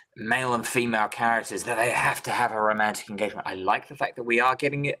there's male and female characters that they have to have a romantic engagement. I like the fact that we are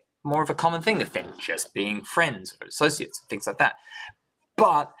getting it more of a common thing of them just being friends or associates and things like that.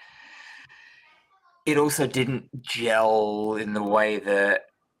 But it also didn't gel in the way that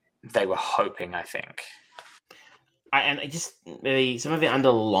they were hoping, I think. And it just really some of the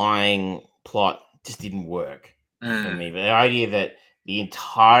underlying plot just didn't work for me. The idea that the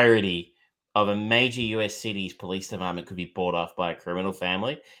entirety of a major US city's police department could be bought off by a criminal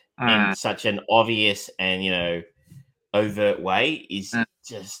family in Mm, such an obvious and overt way is mm,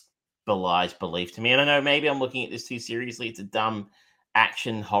 just belies belief to me. And I know maybe I'm looking at this too seriously. It's a dumb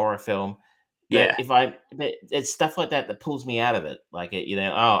action horror film. But yeah, it's stuff like that that pulls me out of it. Like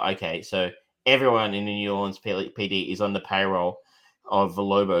oh, okay, so everyone in the New Orleans PD is on the payroll of the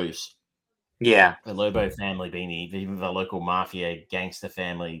Lobos, yeah. the Lobo family being even the local mafia gangster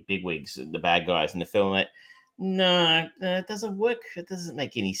family bigwigs, the bad guys in the film. No, it doesn't work. It doesn't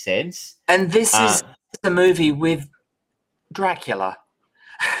make any sense. And this is Uh, the movie with Dracula.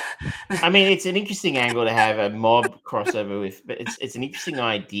 I mean, it's an interesting angle to have a mob crossover with, but it's an interesting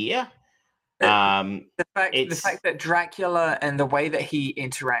idea. Um, The it's fact that Dracula and the way that he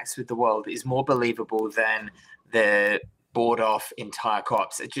interacts with the world is more believable than the bought off entire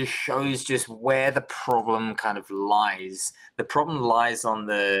cops. It just shows just where the problem kind of lies. The problem lies on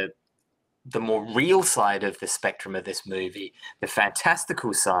the more real side of the spectrum of this movie, the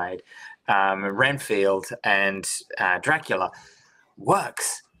fantastical side. Renfield and Dracula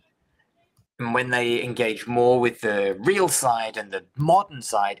works. And when they engage more with the real side and the modern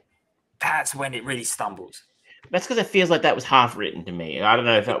side, that's when it really stumbles. that's because it feels like that was half written to me. I don't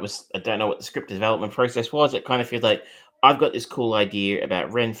know if that was. I don't know what the script development process was. It kind of feels like I've got this cool idea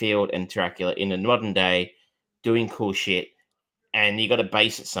about Renfield and Dracula in the modern day doing cool shit, and you got to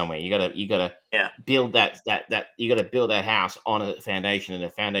base it somewhere. You got to Yeah. build that you got to build that house on a foundation, and the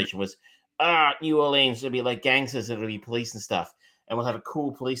foundation was New Orleans. It'll be like gangsters. It'll be police and stuff, and we'll have a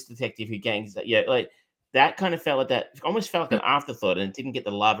cool police detective who gangs that. Yeah, like that kind of felt like that. Almost felt like an afterthought, and it didn't get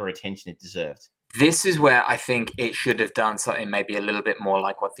the love or attention it deserved. This is where I think it should have done something maybe a little bit more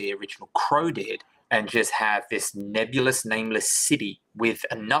like what the original Crow did, and just have this nebulous, nameless city with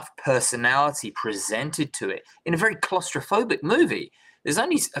enough personality presented to it in a very claustrophobic movie. There's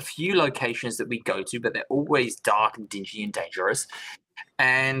only a few locations that we go to, but they're always dark and dingy and dangerous.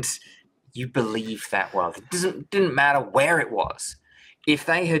 And you believe that world. Didn't matter where it was. If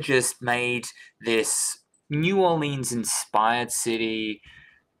they had just made this New Orleans inspired city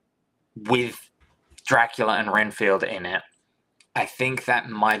with Dracula and Renfield in it, I think that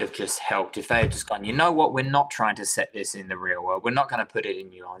might have just helped if they had just gone, you know what, we're not trying to set this in the real world. We're not going to put it in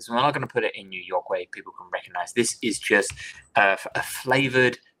New Orleans. We're not going to put it in New York where people can recognize. This is just a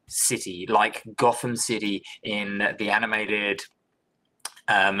flavored city like Gotham City in the animated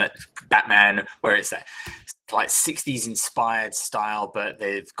Batman, where it's like 60s inspired style, but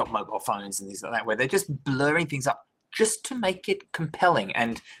they've got mobile phones and things like that, where they're just blurring things up just to make it compelling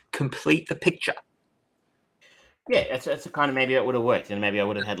and complete the picture. Yeah, that's the kind of maybe that would have worked, and maybe I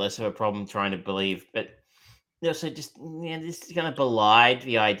would have had less of a problem trying to believe. But so just this kind of belied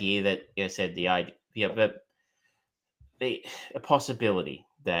the idea that said the idea, but the a possibility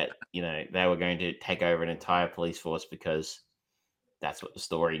that they were going to take over an entire police force because that's what the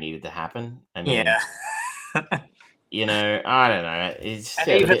story needed to happen. I mean, Yeah. I don't know. It's And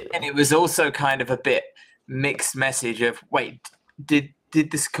a even bit. then, it was also kind of a bit mixed message of, wait, did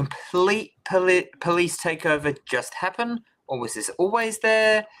this complete police takeover just happen, or was this always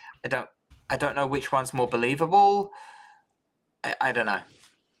there? I don't know which one's more believable. I don't know.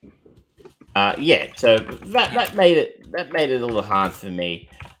 Yeah, so that made it a little hard for me.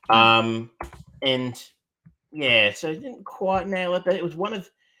 And yeah, so I didn't quite nail it, but it was one of.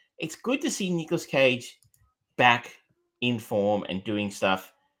 It's good to see Nicolas Cage back in form and doing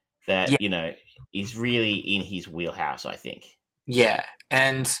stuff that Yeah, is really in his wheelhouse. I think. yeah,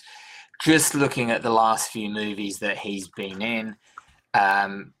 and just looking at the last few movies that he's been in,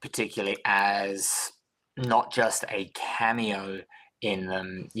 particularly as not just a cameo in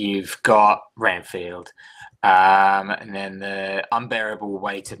them. You've got Renfield, and then the unbearable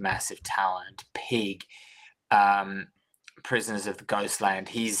weight of massive talent, Pig, Prisoners of the Ghostland.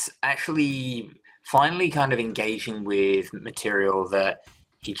 He's actually finally kind of engaging with material that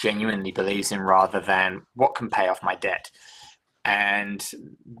he genuinely believes in rather than what can pay off my debt. And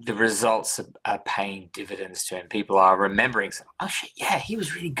the results are paying dividends to him. People are remembering, oh shit, yeah, he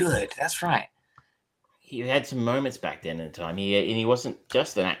was really good. That's right. He had some moments back then in time. He wasn't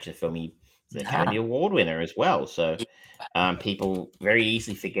just an action film. He's an Academy Award winner as well. So people very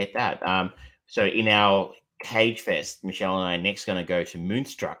easily forget that. So in our Cage Fest, Michelle and I are next going to go to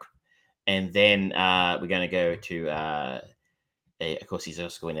Moonstruck, and then we're going to go to. Of course, he's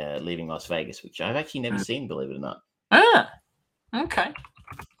also going to Leaving Las Vegas, which I've actually never seen, believe it or not. Ah, okay.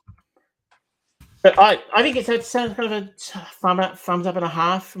 But I think it sounds kind of a thumbs up and a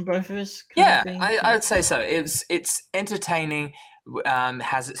half from both of us kind of Yeah, thing. I would say so. It's entertaining,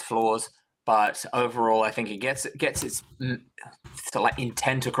 has its flaws, but overall, I think it gets its like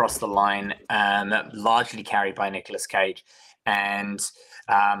intent across the line, largely carried by Nicolas Cage. And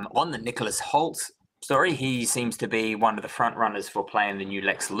on the Nicholas Hoult story, he seems to be one of the front runners for playing the new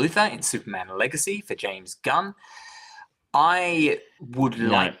Lex Luthor in Superman Legacy for James Gunn. I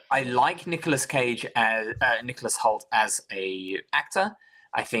like Nicolas Cage as Nicholas Hoult as a actor.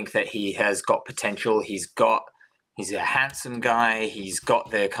 I think that he has got potential. He's a handsome guy. He's got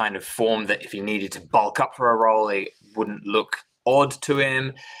the kind of form that if he needed to bulk up for a role, it wouldn't look odd to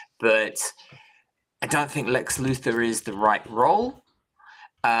him. But I don't think Lex Luthor is the right role.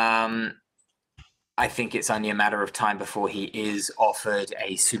 I think it's only a matter of time before he is offered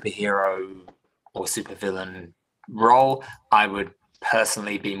a superhero or supervillain role. I would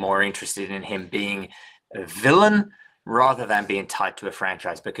personally be more interested in him being a villain rather than being tied to a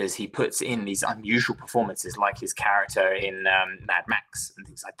franchise, because he puts in these unusual performances like his character in Mad Max and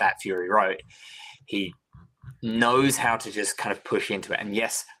things like that, Fury Road. He knows how to just kind of push into it. And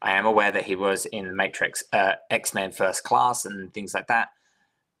yes, I am aware that he was in Matrix, X-Men First Class and things like that,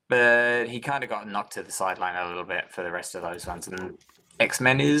 but he kind of got knocked to the sideline a little bit for the rest of those ones. And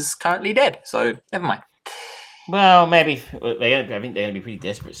X-Men is currently dead, so never mind. Well, maybe I think they're going to be pretty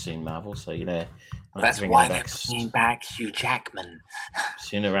desperate soon, Marvel. So that's why they're bringing back Hugh Jackman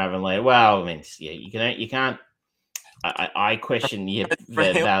sooner rather than later. Well, I mean, yeah, you can't. I question the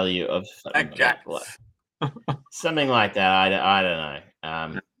value of something like that. I don't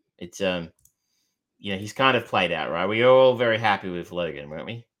know. It's he's kind of played out, right? We were all very happy with Logan, weren't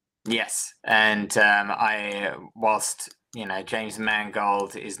we? Yes, and whilst James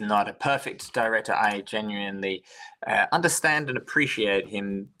Mangold is not a perfect director, I genuinely understand and appreciate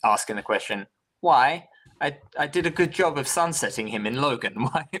him asking the question, why? I did a good job of sunsetting him in Logan.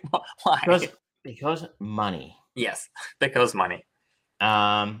 Why? Because money. Yes, because money.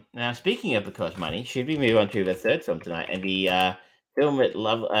 Now, speaking of because money, should we move on to the third film tonight? And the film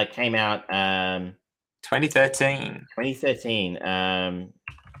that came out 2013. 2013.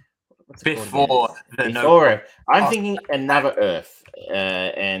 Before I'm thinking Another Earth,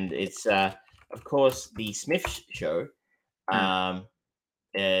 and it's of course the Smith Show,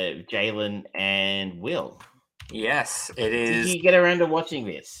 Jalen and Will. Yes, it is. Did you get around to watching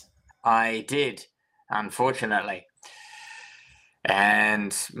this? I did, unfortunately,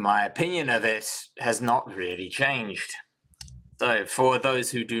 and my opinion of it has not really changed. So, for those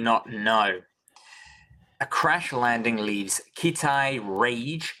who do not know, a crash landing leaves Kitai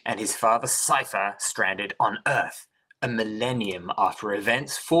Rage and his father Cypher stranded on Earth, a millennium after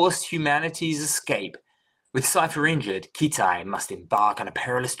events forced humanity's escape. With Cypher injured, Kitai must embark on a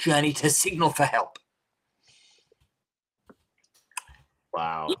perilous journey to signal for help.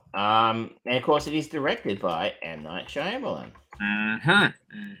 Wow. And of course, it is directed by M. Night Shyamalan.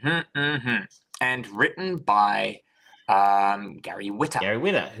 And written by Gary Whitta. Gary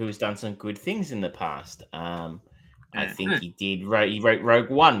Whitta, who's done some good things in the past. I think he wrote Rogue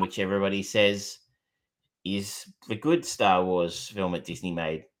One, which everybody says is the good Star Wars film that Disney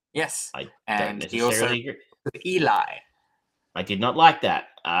made. Yes. I don't necessarily agree. Eli. I did not like that.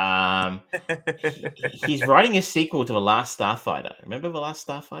 He's writing a sequel to The Last Starfighter. Remember The Last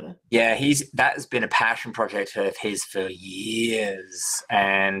Starfighter? Yeah, that has been a passion project of his for years.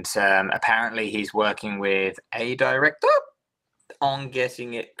 And apparently he's working with a director on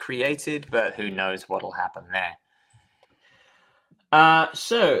getting it created, but who knows what'll happen there.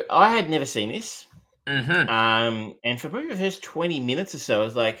 So I had never seen this. And for probably the first 20 minutes or so, I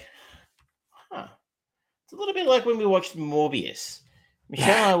was like, it's a little bit like when we watched Morbius.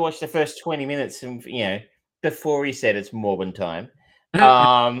 Michelle and I watched the first 20 minutes, and before he said it's Morbin time.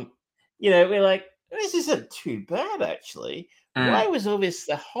 We're like, this isn't too bad, actually. Why was all this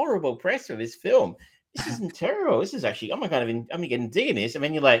the horrible press for this film? This isn't terrible. This is actually, I'm getting digging this. And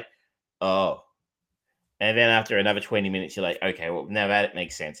then you're like, oh. And then after another 20 minutes, you're like, okay, well, now that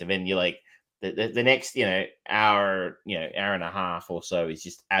makes sense. And then you're like, the next, hour, hour and a half or so is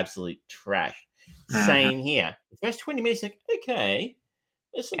just absolute trash. Same here. The first 20 minutes, like, okay,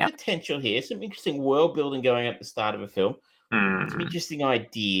 there's some potential here, some interesting world building going at the start of a film, some interesting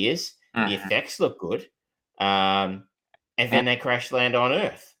ideas. The effects look good, and then they crash land on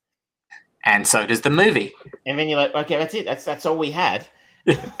Earth, and so does the movie. And then you're like, okay, that's it. That's all we had.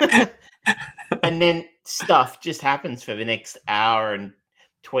 And then stuff just happens for the next hour and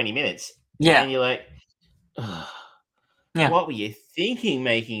 20 minutes. Yeah, and you're like, what were you thinking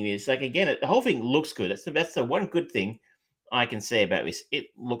making this? Like, again, the whole thing looks good. That's the one good thing I can say about this. It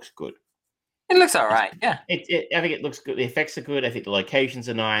looks good. It looks all right. Yeah. I think it looks good. The effects are good. I think the locations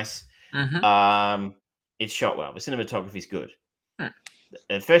are nice. Mm-hmm. It's shot well. The cinematography is good. Hmm.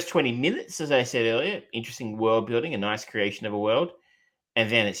 The first 20 minutes, as I said earlier, interesting world building, a nice creation of a world. And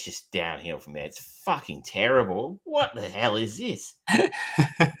then it's just downhill from there. It's fucking terrible. What the hell is this?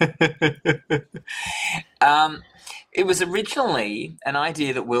 It was originally an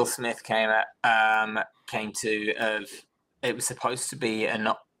idea that Will Smith came to. It was supposed to be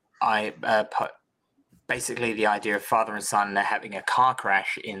basically the idea of father and son having a car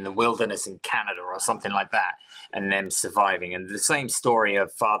crash in the wilderness in Canada or something like that, and them surviving. And the same story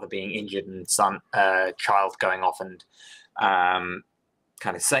of father being injured and child going off and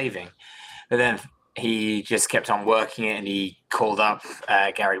kind of saving. But then he just kept on working it, and he called up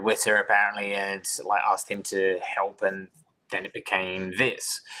Gary Whitta apparently and asked him to help, and then it became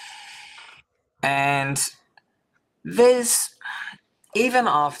this. And there's, even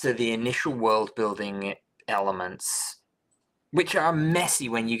after the initial world building elements, which are messy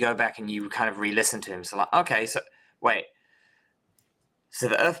when you go back and you kind of re-listen to him, so okay, so wait, so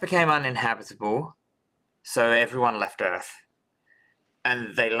the Earth became uninhabitable, so everyone left Earth.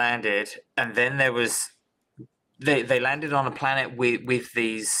 And they landed, and then there was they landed on a planet with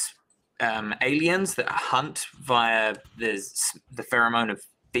these aliens that hunt via the pheromone of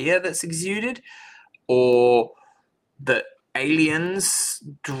fear that's exuded, or the aliens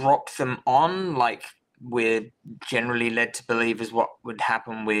dropped them on, like we're generally led to believe is what would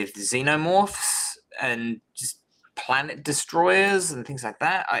happen with xenomorphs and just planet destroyers and things like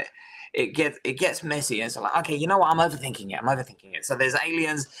that. It gets messy, and it's like, okay, you know what? I'm overthinking it. So there's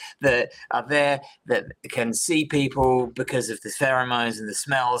aliens that are there that can see people because of the pheromones and the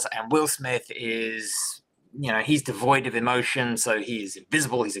smells, and Will Smith is, he's devoid of emotion, so he's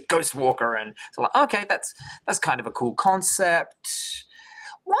invisible. He's a ghost walker, and so okay, that's kind of a cool concept.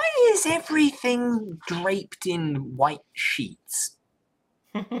 Why is everything draped in white sheets?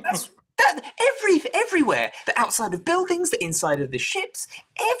 That's everywhere. The outside of buildings, the inside of the ships,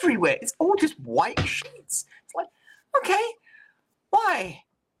 everywhere. It's all just white sheets. It's like, okay, why?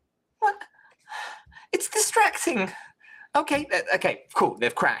 What? It's distracting. Okay, cool.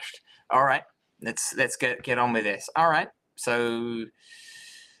 They've crashed. All right, let's get on with this. All right, so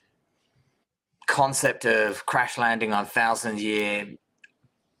concept of crash landing on 1,000-year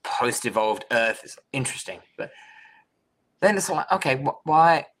post-evolved Earth is interesting, but then it's like, okay,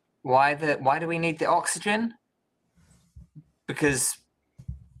 why do we need the oxygen? Because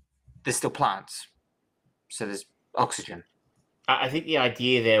there's still plants, so there's oxygen. I think the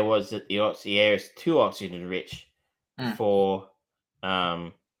idea there was that the air is too oxygen rich for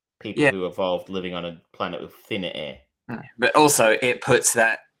people who evolved living on a planet with thinner air. But also, it puts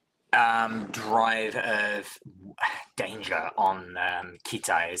that drive of danger on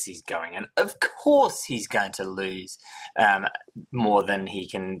Kitai as he's going, and of course he's going to lose more than he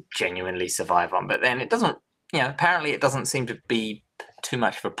can genuinely survive on. But then it doesn't, apparently it doesn't seem to be too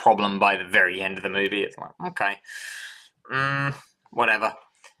much of a problem by the very end of the movie. It's like, okay, whatever.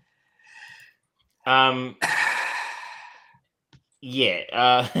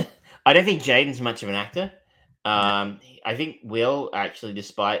 Yeah, I don't think Jaden's much of an actor. I think Will actually,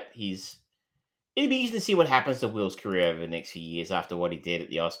 despite his, it'd be easy to see what happens to Will's career over the next few years after what he did at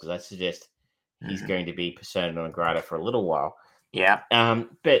the Oscars. I suggest he's going to be persona non grata for a little while. Yeah.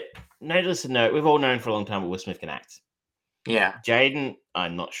 But needless to know, we've all known for a long time that Will Smith can act. Yeah. Jaden,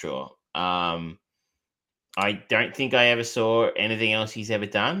 I'm not sure. I don't think I ever saw anything else he's ever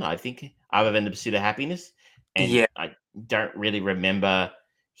done. I think other than The Pursuit of Happiness, and I don't really remember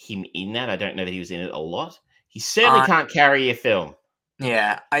him in that. I don't know that he was in it a lot. He certainly can't carry a film.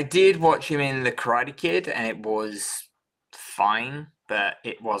 Yeah, I did watch him in The Karate Kid, and it was fine, but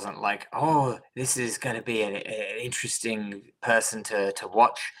it wasn't like, oh, this is going to be an interesting person to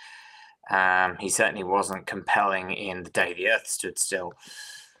watch. He certainly wasn't compelling in The Day the Earth Stood Still.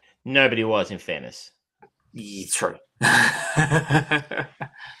 Nobody was, in fairness. True. I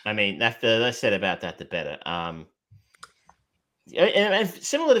mean, the less said about that, the better. And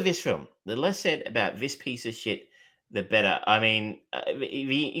similar to this film, the less said about this piece of shit, the better. I mean,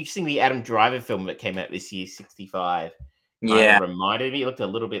 the Adam Driver film that came out this year, 65, kind of reminded me. It looked a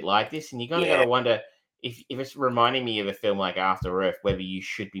little bit like this, and you kind of got to wonder if it's reminding me of a film like After Earth, whether you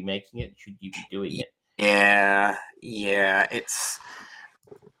should be making it, should you be doing it? Yeah,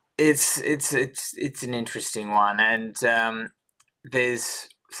 it's an interesting one, and there's.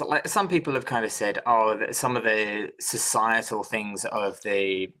 So like some people have kind of said, some of the societal things of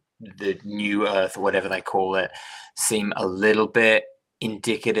the new Earth, or whatever they call it, seem a little bit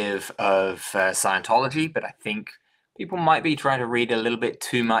indicative of Scientology. But I think people might be trying to read a little bit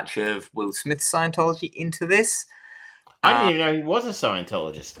too much of Will Smith's Scientology into this. I didn't even know he was a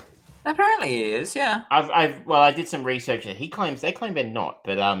Scientologist. Apparently he is, yeah. I did some research. They claim they're not,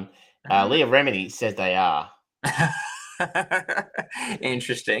 but Leah Remini says they are.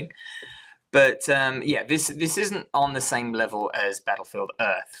 Interesting. But yeah, this isn't on the same level as Battlefield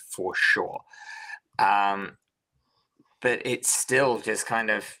Earth for sure. But it's still just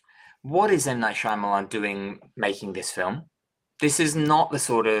kind of, what is M. Night Shyamalan doing making this film? This is not the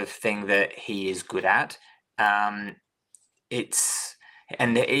sort of thing that he is good at.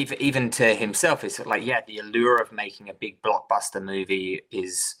 And even to himself, it's like, yeah, the allure of making a big blockbuster movie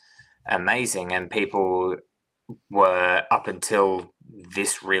is amazing, and people were, up until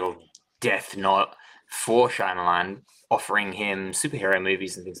this real death knot for Shyamalan, offering him superhero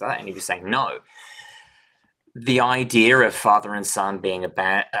movies and things like that, and he was saying no. The idea of father and son being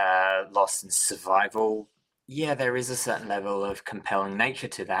lost in survival, yeah, there is a certain level of compelling nature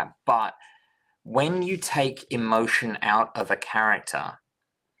to that, but when you take emotion out of a character,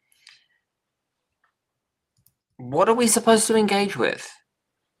 what are we supposed to engage with?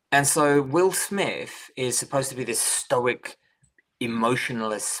 And so Will Smith is supposed to be this stoic,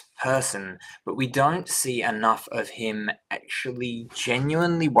 emotionless person, but we don't see enough of him actually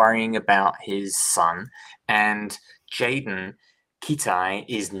genuinely worrying about his son. And Jaden Kitai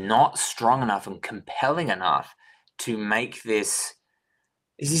is not strong enough and compelling enough to make this.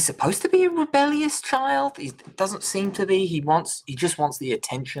 Is he supposed to be a rebellious child? He doesn't seem to be. He just wants the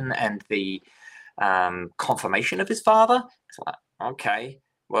attention and the confirmation of his father. It's like, okay,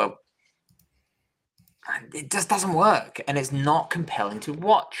 well, it just doesn't work, and it's not compelling to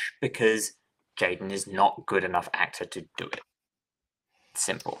watch because Jaden is not good enough actor to do it.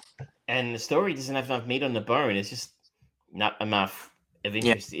 Simple. And the story doesn't have enough meat on the bone. It's just not enough of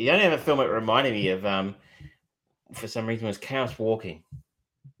interest. The only other film it reminded me of, for some reason, was Chaos Walking.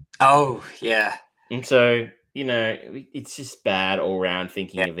 Oh, yeah. And so, it's just bad all around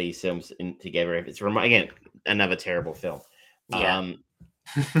thinking of these films together. If it's again, another terrible film. Yeah.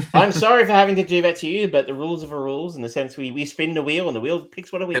 I'm sorry for having to do that to you, but the rules are the rules in the sense we spin the wheel and the wheel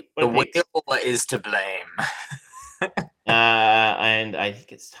picks what it picks. The wheel is to blame. And I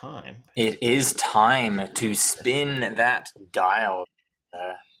think it's time. It is time to spin that dial.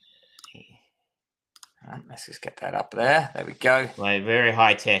 Let's just get that up there. There we go. Like very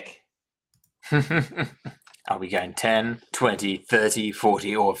high tech. Are we going 10, 20, 30,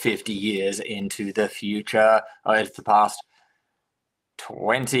 40, or 50 years into the future? Or into the past?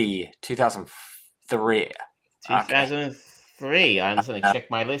 2003. 2003. I'm just going to check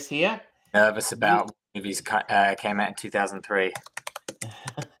my list here. Nervous about what movies came out in 2003.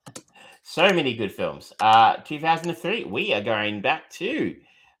 So many good films. 2003. We are going back to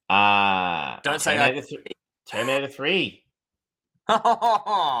Don't say Terminator 3.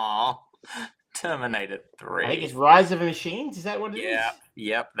 Terminator 3. I think it's Rise of the Machines. Is that what it is?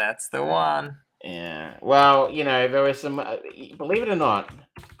 Yep, that's the one. Yeah. Well, there was some. Believe it or not,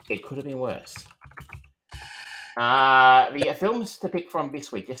 it could have been worse. The films to pick from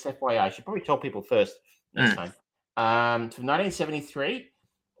this week, just FYI, I should probably tell people first next time. From 1973,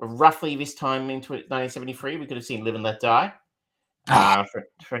 roughly this time into 1973, we could have seen Live and Let Die.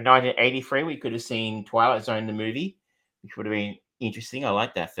 For 1983, we could have seen Twilight Zone, the movie, which would have been interesting. I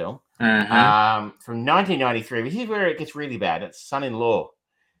like that film. From 1993, this is where it gets really bad. It's Son-in-Law.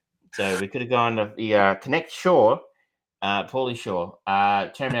 So we could have gone to the Connect Shaw, Paulie Shaw.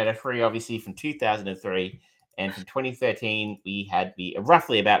 Terminator 3, obviously, from 2003. And from 2013, we had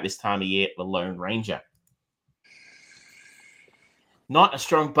roughly about this time of year, The Lone Ranger. Not a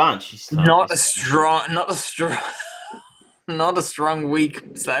strong bunch. Not a strong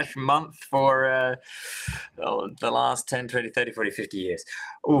week/month for the last 10, 20, 30, 40, 50 years.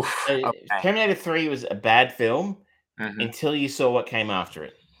 Oof. Okay. Terminator 3 was a bad film until you saw what came after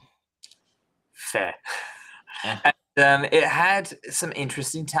it. Fair. And, it had some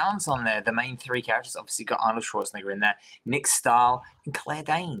interesting talents on there. The main three characters obviously got Arnold Schwarzenegger in there, Nick Stahl, and Claire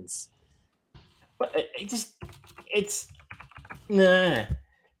Danes. But it's nah.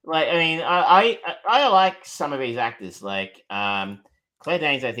 Like, I mean, I like some of these actors. Like Claire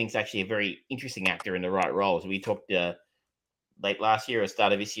Danes, I think, is actually a very interesting actor in the right roles. We talked late last year or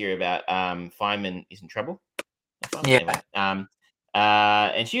start of this year about Feynman is in Trouble. Yeah.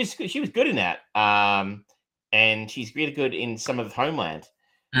 And she was good in that. And she's really good in some of Homeland.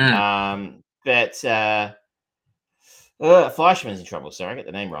 But Fleischman's in Trouble. Sorry, I got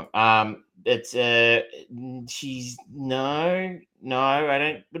the name wrong. She's no,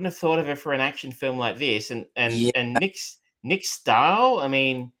 I wouldn't have thought of her for an action film like this. And Nick Stahl, I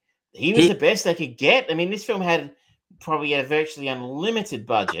mean, he was the best they could get. I mean, this film had probably a virtually unlimited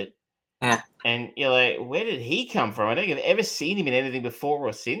budget. Yeah. And you're like, where did he come from? I don't think I've ever seen him in anything before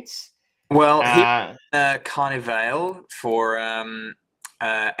or since. Well, he Carnival for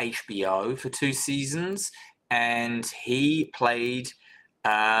HBO for 2 seasons, and he played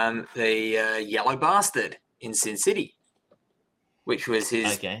the Yellow Bastard in Sin City, which was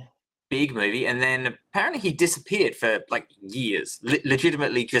his big movie. And then apparently he disappeared for like years,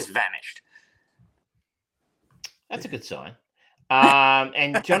 legitimately just vanished. That's a good sign.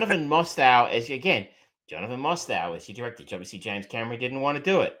 And Jonathan Mostow as he directed. Obviously, James Cameron didn't want to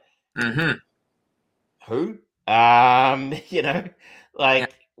do it. Mm-hmm. Who?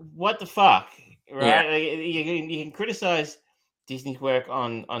 What the fuck, right? Yeah. You can criticize Disney's work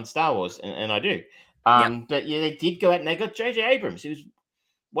on Star Wars, and I do. But yeah, they did go out and they got J.J. Abrams, who's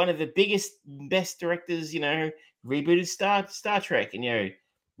one of the biggest, best directors. Rebooted Star Trek, and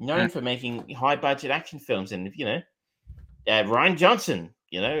known for making high budget action films, and Rian Johnson,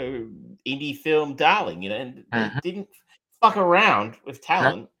 indie film darling, and they didn't fuck around with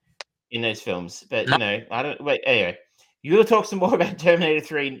talent in those films. But I don't wait. Anyway, you will talk some more about Terminator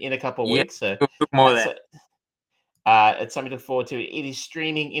 3 in a couple of weeks. So more of that. It's something to look forward to. It is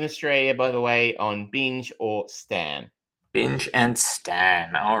streaming in Australia, by the way, on Binge or Stan. Binge and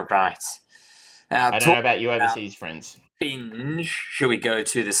Stan. All right. I don't know about you overseas friends. Binge. Should we go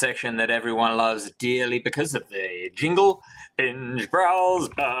to the section that everyone loves dearly because of the jingle? Binge Browse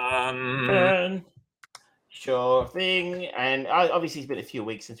Burn. Sure thing. And obviously, it's been a few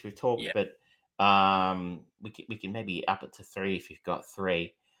weeks since we've talked, but we can maybe up it to 3 if you've got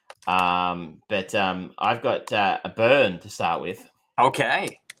 3. But I've got a burn to start with.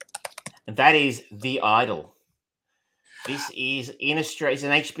 Okay. And that is The Idol. This is in Australia. It's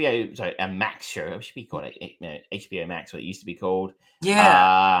an HBO, a Max show. It should be called HBO Max, what it used to be called.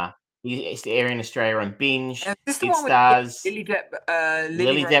 Yeah. It's airing in Australia on Binge. It stars Lily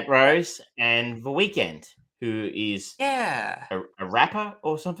Depp Rose and The Weeknd, who is a rapper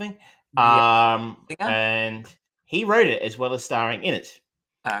or something. And he wrote it as well as starring in it.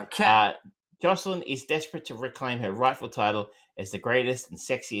 Okay. Jocelyn is desperate to reclaim her rightful title as the greatest and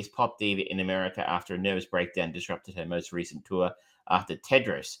sexiest pop diva in America after a nervous breakdown disrupted her most recent tour after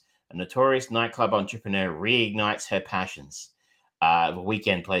Tedros, a notorious nightclub entrepreneur, reignites her passions. The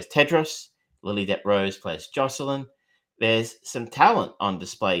Weeknd plays Tedros. Lily Depp Rose plays Jocelyn. There's some talent on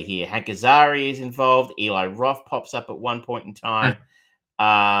display here. Hank Azaria is involved. Eli Roth pops up at one point in time.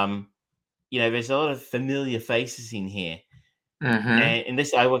 There's a lot of familiar faces in here. And in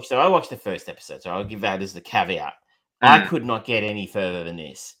this, I watched the first episode, so I'll give that as the caveat. I could not get any further than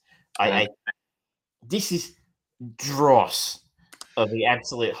this. This is dross of the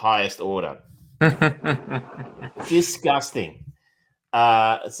absolute highest order. Disgusting.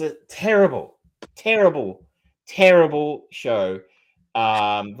 It's a terrible, terrible, terrible show.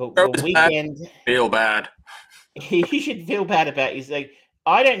 The Weeknd. Feel bad. You should feel bad about it. He's like,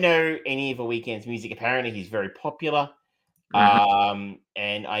 I don't know any of The Weeknd's music. Apparently, he's very popular. And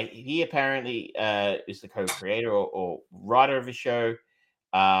he apparently is the co-creator or writer of the show.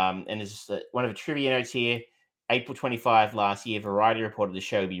 And is one of the trivia notes here. April 25 last year, Variety reported the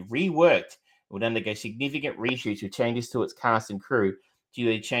show would be reworked. It would undergo significant reshoots with changes to its cast and crew due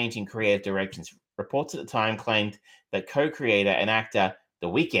to a change in creative directions. Reports at the time claimed that co-creator and actor The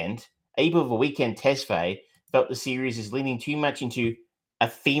Weeknd, Abel The Weeknd Tesfaye, felt the series is leaning too much into a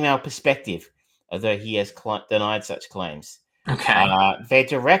female perspective, although he has denied such claims. Okay. Their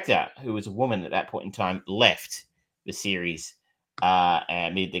director, who was a woman at that point in time, left the series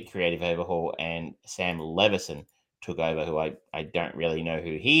amid the creative overhaul, and Sam Levinson took over, who I don't really know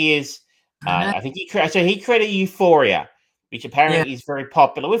who he is. I think he created Euphoria, which apparently is very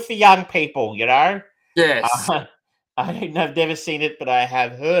popular with the young people, Yes. I've never seen it, but I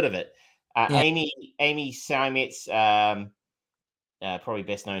have heard of it. Amy Seimetz, probably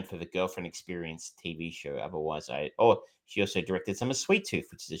best known for the Girlfriend Experience TV show. Otherwise, she also directed some of Sweet Tooth,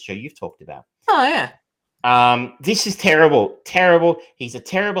 which is a show you've talked about. Oh yeah. This is terrible. He's a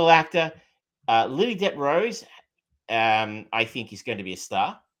terrible actor. Lily Depp Rose, I think is going to be a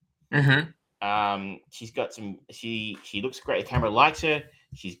star. She's got some. She looks great. The camera likes her.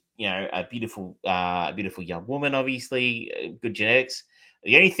 She's a beautiful young woman. Obviously, good genetics.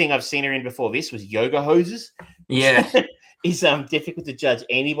 The only thing I've seen her in before this was Yoga Hoses. Yeah, is difficult to judge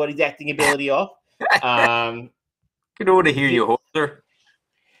anybody's acting ability off. Good order here, you holder.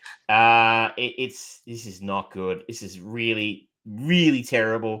 This is not good. This is really, really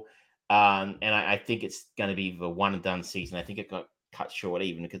terrible. And I think it's going to be the one and done season. I think it got cut short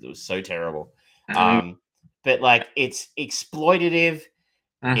even because it was so terrible. But like, it's exploitative.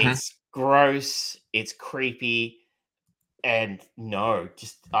 It's gross. It's creepy. And no,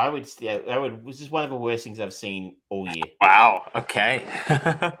 I would was just one of the worst things I've seen all year. Wow. Okay.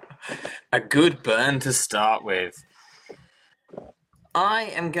 A good burn to start with. I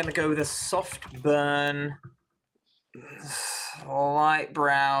am going to go with a soft burn, light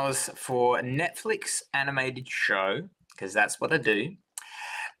browse for a Netflix animated show, because that's what I do.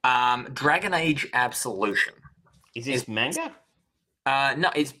 Dragon Age Absolution. Is this manga?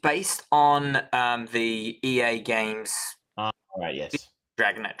 No, it's based on the EA games. All right, yes.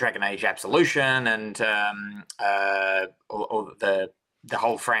 Dragon Age Absolution and all the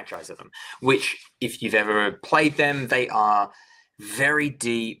whole franchise of them. Which, if you've ever played them, they are very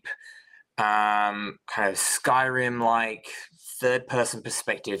deep, kind of Skyrim-like third-person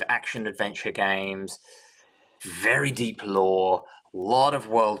perspective action adventure games. Very deep lore, a lot of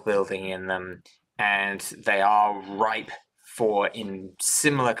world building in them, and they are ripe for, in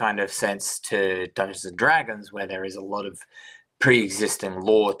similar kind of sense to Dungeons and Dragons, where there is a lot of pre-existing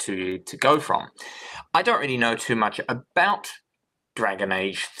lore to go from. I don't really know too much about Dragon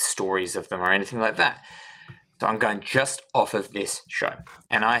Age stories of them or anything like that, so I'm going just off of this show,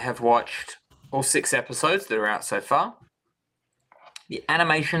 and I have watched all 6 episodes that are out so far. The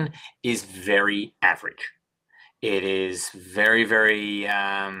animation is very average. It is very, very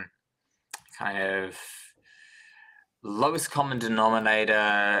kind of lowest common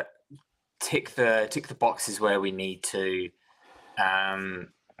denominator. Tick the boxes where we need to.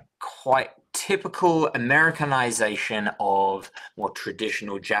 Quite typical Americanization of more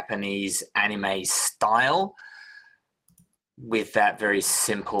traditional Japanese anime style, with that very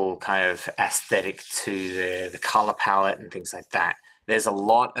simple kind of aesthetic to the color palette and things like that. There's a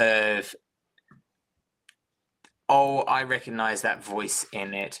lot of, I recognize that voice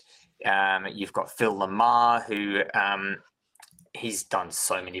in it. You've got Phil Lamar, who he's done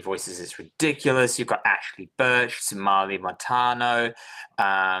so many voices, it's ridiculous. You've got Ashley Birch, Sumali Montano.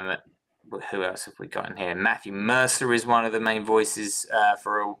 Who else have we got in here? Matthew Mercer is one of the main voices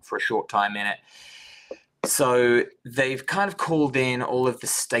for a short time in it. So they've kind of called in all of the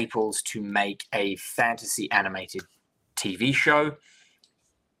staples to make a fantasy animated TV show,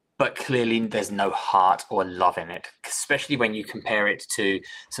 but clearly there's no heart or love in it, especially when you compare it to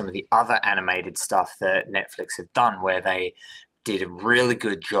some of the other animated stuff that Netflix have done, where they did a really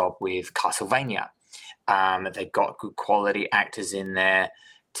good job with Castlevania. They've got good quality actors in there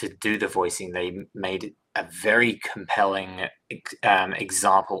to do the voicing. They made a very compelling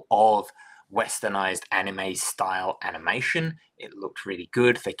example of westernized anime style animation. It looked really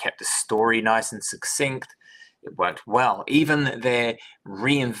good. They kept the story nice and succinct. It worked well. Even their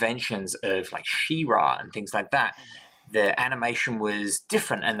reinventions of like She-Ra and things like that, the animation was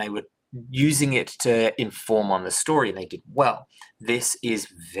different and they were using it to inform on the story, and they did well. This is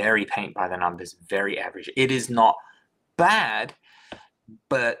very paint by the numbers, very average. It is not bad,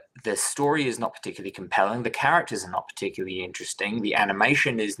 but the story is not particularly compelling. The characters are not particularly interesting. The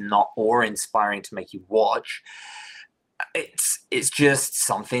animation is not awe-inspiring to make you watch. It's just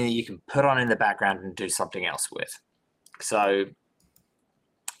something that you can put on in the background and do something else with. So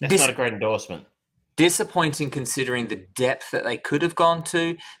that's not a great endorsement. Disappointing considering the depth that they could have gone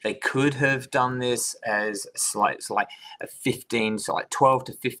to. They could have done this as like a 15, so like 12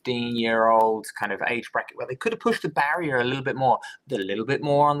 to 15-year-old kind of age bracket, where they could have pushed the barrier a little bit more, a little bit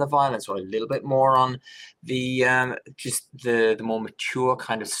more on the violence, or a little bit more on the just the more mature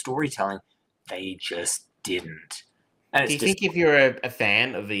kind of storytelling. They just didn't. And do you think if you're a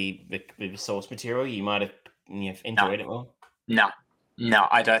fan of the source material, you might have enjoyed it more? No,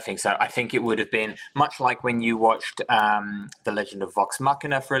 I don't think so. I think it would have been much like when you watched The Legend of Vox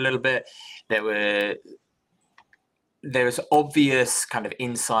Machina for a little bit. There was obvious kind of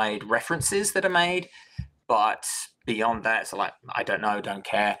inside references that are made, but beyond that, it's like, I don't know, don't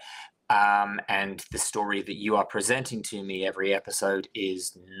care. And the story that you are presenting to me every episode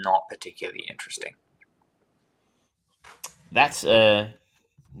is not particularly interesting. That's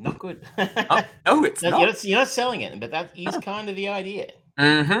not good. No, it's not. You're not selling it, but that is kind of the idea.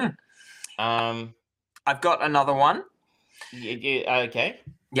 Mm-hmm. I've got another one. Okay.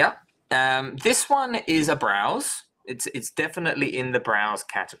 Yeah. This one is a browse. It's definitely in the browse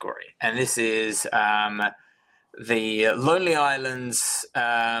category, and this is the Lonely Islands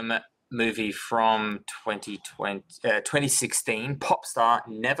movie from 2016, Popstar,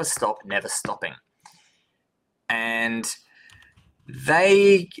 Never Stop, Never Stopping, and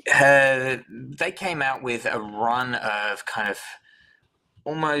they came out with a run of kind of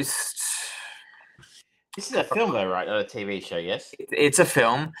almost. This is a film, though, right? Not a TV show, yes? It's a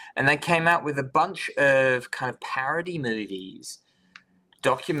film, and they came out with a bunch of kind of parody movies,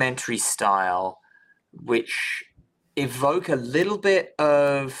 documentary style, which evoke a little bit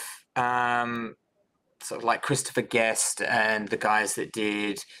of sort of like Christopher Guest and the guys that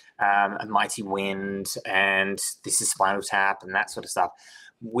did A Mighty Wind and This Is Spinal Tap and that sort of stuff,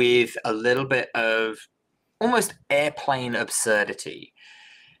 with a little bit of almost airplane absurdity.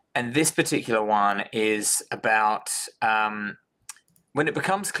 And this particular one is about when it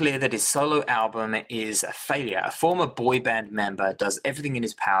becomes clear that his solo album is a failure, a former boy band member does everything in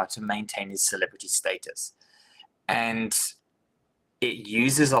his power to maintain his celebrity status. And it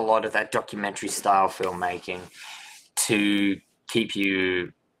uses a lot of that documentary style filmmaking to keep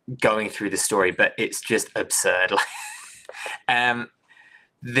you going through the story, but it's just absurd.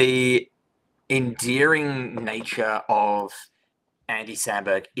 The endearing nature of Andy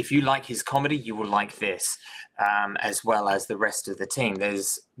Samberg, if you like his comedy, you will like this, as well as the rest of the team.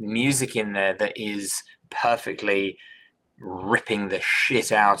 There's music in there that is perfectly ripping the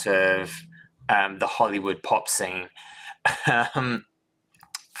shit out of the Hollywood pop scene.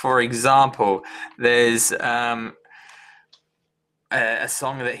 For example, there's a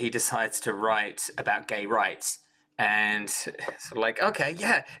song that he decides to write about gay rights, and it's like, okay,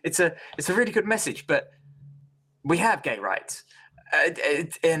 yeah, it's a really good message, but we have gay rights,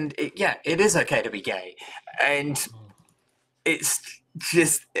 yeah, it is okay to be gay, and it's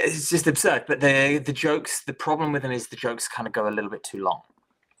just absurd. But the jokes, the problem with them is the jokes kind of go a little bit too long.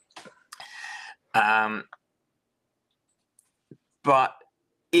 But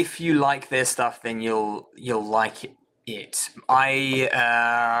if you like their stuff, then you'll like it.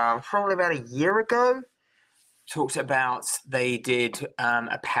 I probably about a year ago talked about, they did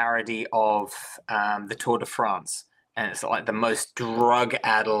a parody of the Tour de France, and it's like the most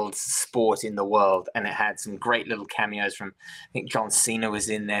drug-addled sport in the world, and it had some great little cameos from, I think John Cena was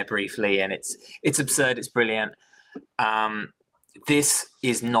in there briefly, and it's absurd, it's brilliant. This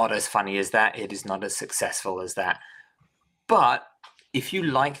is not as funny as that. It is not as successful as that. But if you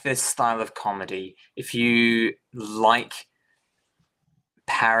like this style of comedy, if you like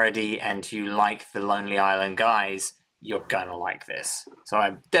parody and you like the Lonely Island guys, you're gonna like this. So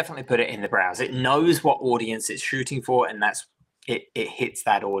I definitely put it in the browse. It knows what audience it's shooting for, and that's it. It hits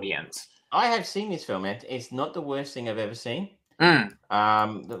that audience. I have seen this film, and it's not the worst thing I've ever seen.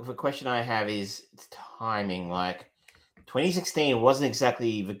 The question I have is timing. Like 2016 wasn't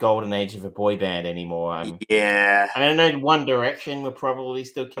exactly the golden age of a boy band anymore. Yeah. I mean, I know One Direction were probably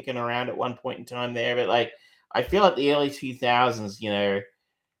still kicking around at one point in time there, but like I feel like the early 2000s,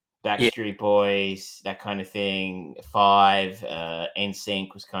 Backstreet Boys, that kind of thing, Five,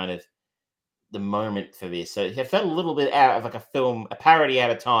 NSYNC was kind of the moment for this. So it felt a little bit out of like a parody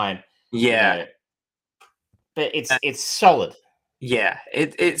out of time. Yeah. But it's solid. Yeah,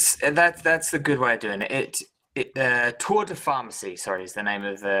 that's the good way of doing it. Tour de Pharmacy, sorry, is the name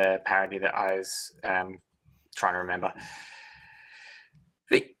of the parody that I was trying to remember.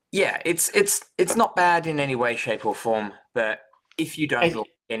 But yeah, it's not bad in any way, shape, or form. But if you don't like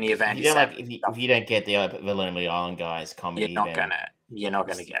any of Andy Samberg's if you don't get the Lonely Island guys comedy, you're not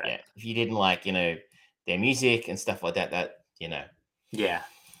gonna get it. If you didn't like their music and stuff like that, Yeah.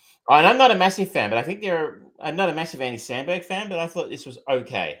 And I'm not a massive fan, but I think I'm not a massive Andy Samberg fan, but I thought this was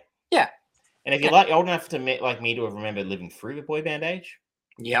okay. Yeah. And if you're like old enough like me to have remembered living through the boy band age,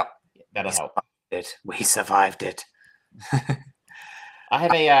 yep, that'll help. We survived it. I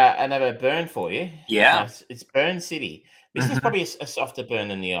have another burn for you. Yeah. It's Burn City. This is probably a softer burn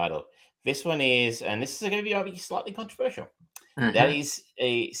than The Idol. This one is, and this is going to be slightly controversial. That is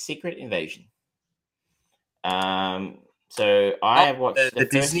a Secret Invasion. So I have watched the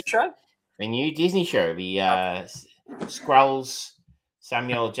Disney show, the new Disney show, the Skrulls,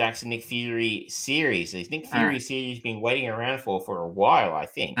 Samuel Jackson, Nick Fury series. This Nick Fury series been waiting around for a while, I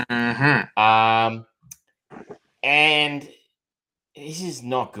think. And this is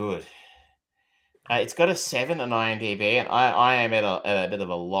not good. It's got a 7 on IMDb, and I am at a bit of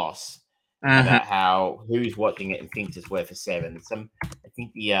a loss about who's watching it and thinks it's worth a 7. I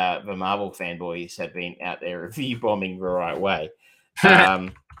think the Marvel fanboys have been out there review bombing the right way,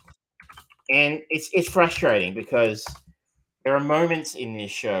 and it's frustrating because there are moments in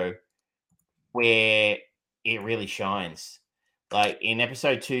this show where it really shines. Like in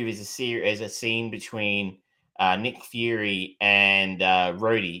episode 2, there's a scene between Nick Fury and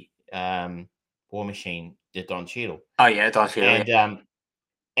Rhodey, War Machine, Don Cheadle. Oh yeah, Don Cheadle.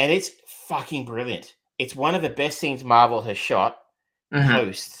 And it's fucking brilliant. It's one of the best scenes Marvel has shot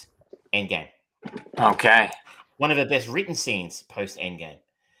post Endgame. Okay. One of the best written scenes post Endgame.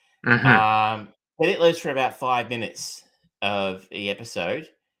 But it lives for about 5 minutes of the episode,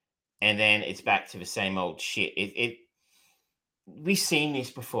 and then it's back to the same old shit. We've seen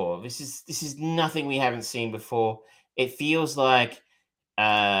this before. This is nothing we haven't seen before. it feels like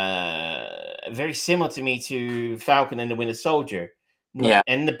very similar to me to Falcon and the Winter Soldier. Yeah.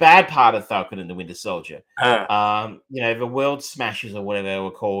 And the bad part of Falcon and the Winter Soldier. Uh, The World Smashers or whatever they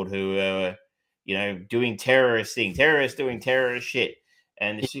were called, who doing terrorist doing terrorist shit,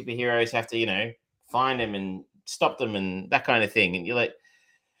 and the superheroes have to, find them and stop them and that kind of thing. And you're like,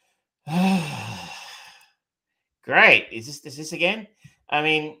 great. Is this again? I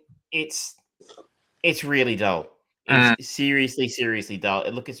mean, it's really dull. mm, It's seriously dull.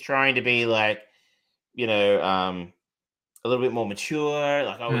 It's trying to be like, a little bit more mature.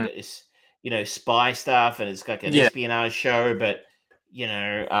 Like, we mm, got this, spy stuff, and it's like an yeah. espionage show, but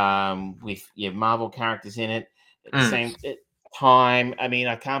with Marvel characters in it at the Mm, same time. I mean,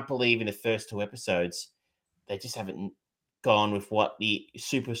 I can't believe in the first 2 episodes they just haven't gone with what the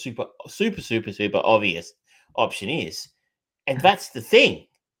super obvious option is, and that's the thing.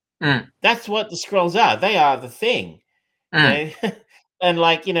 mm, That's what the scrolls are. They are the thing. mm, And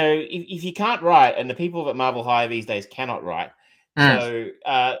if you can't write, and the people at Marvel hire these days cannot write, mm,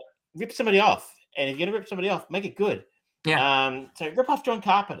 so rip somebody off. And if you're gonna rip somebody off, make it good. yeah. So rip off John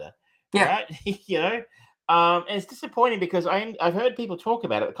Carpenter, Yeah. right? And it's disappointing because I've heard people talk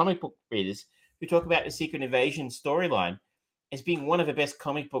about it, the comic book readers who talk about the Secret Invasion storyline as being one of the best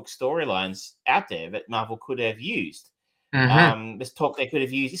comic book storylines out there that Marvel could have used. Mm-hmm. This talk they could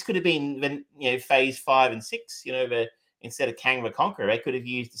have used. This could have been phase 5 and 6. Instead of Kang the Conqueror, they could have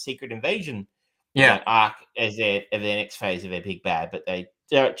used the Secret Invasion Yeah. arc as their next phase of their big bad, but they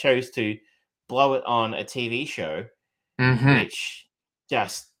chose to blow it on a TV show, Mm-hmm. which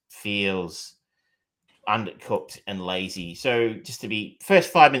just feels undercooked and lazy. So just to be first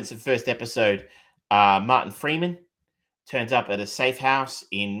 5 minutes of first episode, Martin Freeman turns up at a safe house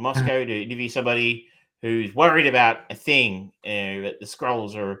in Moscow to interview somebody who's worried about a thing, that the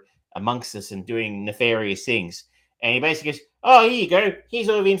scrolls are amongst us and doing nefarious things. And he basically goes, "Oh, here you go. Here's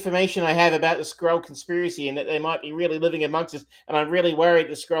all the information I have about the scroll conspiracy and that they might be really living amongst us. And I'm really worried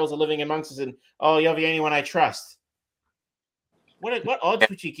the scrolls are living amongst us. And oh, you're the only one I trust." What odds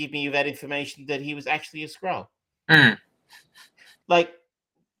would you give me of that information that he was actually a scroll? Mm, Like,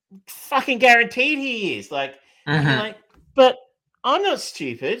 fucking guaranteed he is. And you're mm-hmm. like, but I'm not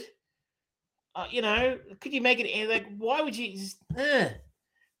stupid. Could you make it like? Why would you?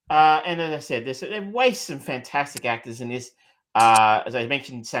 And as I said, they've wasted some fantastic actors in this. As I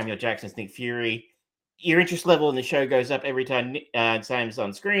mentioned, Samuel Jackson's Nick Fury. Your interest level in the show goes up every time Sam's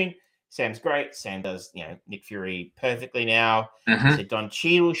on screen. Sam's great. Sam does, Nick Fury perfectly now. Mm-hmm. So Don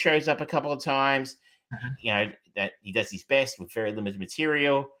Cheadle shows up a couple of times. Mm-hmm. That he does his best with very limited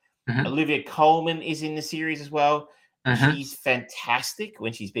material. Mm-hmm. Olivia Colman is in the series as well. Mm-hmm. She's fantastic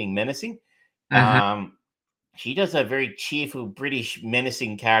when she's being menacing. Mm-hmm. She does a very cheerful British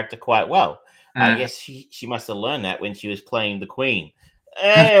menacing character quite well. I Mm. guess she must have learned that when she was playing the Queen.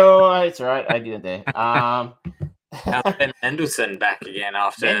 Hey, it's all right. I did it there. Ben Mendelsohn back again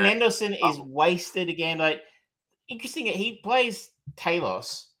after. Ben Mendelsohn is wasted again. Like, interesting, he plays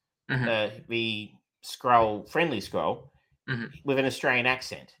Talos, Mm-hmm. the scroll, friendly scroll, Mm-hmm. with an Australian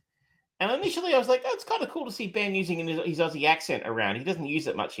accent. And initially, I was like, "Oh, it's kind of cool to see Ben using his Aussie accent around. He doesn't use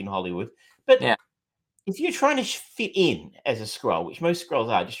it much in Hollywood, but." Yeah. If you're trying to fit in as a scroll, which most scrolls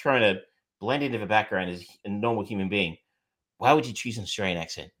are, just trying to blend into the background as a normal human being, why would you choose an Australian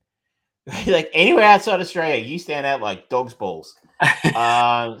accent? Like, anywhere outside Australia, you stand out like dog's balls.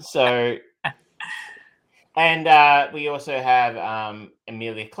 So, and we also have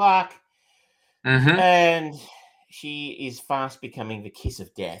Amelia Clark, Mm-hmm. and she is fast becoming the kiss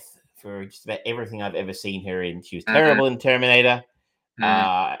of death for just about everything I've ever seen her in. She was Mm-hmm. terrible in Terminator.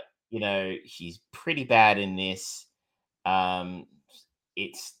 Mm. She's pretty bad in this. Um,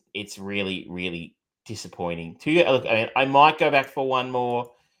 it's really, really disappointing. Look, I mean, I might go back for one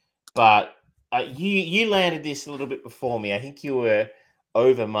more, but you landed this a little bit before me. I think you were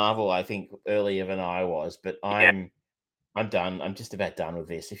over Marvel, I think, earlier than I was, but Yeah. I'm done. I'm just about done with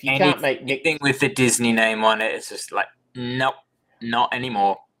this. If you can't make Nick, Anything with the Disney name on it, it's just like, nope, not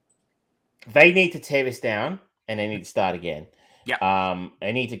anymore. they need to tear this down and they need to start again. Yeah.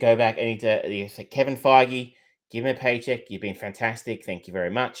 I need to go back. I need to Kevin Feige, give him a paycheck. You've been fantastic. Thank you very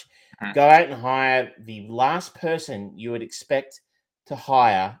much. Mhm. Go out and hire the last person you would expect to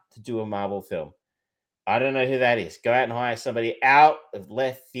hire to do a Marvel film. I don't know who that is. Go out and hire somebody out of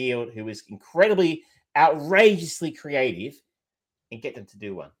left field who is incredibly, outrageously creative and get them to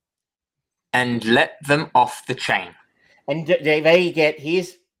do one. And let them off the chain. And they get,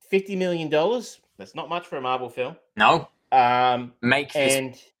 here's $50 million. That's not much for a Marvel film. No. Make this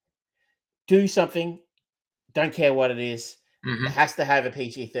and do something. Don't care what it is. Mm-hmm. It has to have a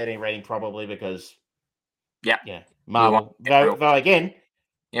PG-13 rating, probably, because yeah, Marvel. Though again,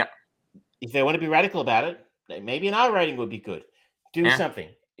 yeah, if they want to be radical about it, maybe an R rating would be good. Do Yeah. something.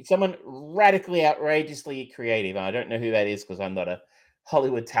 Someone radically, outrageously creative. I don't know who that is because I'm not a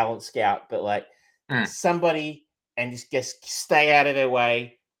Hollywood talent scout, but like somebody, and just stay out of their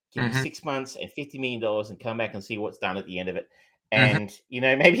way. Give them 6 months and $50 million and come back and see what's done at the end of it. And,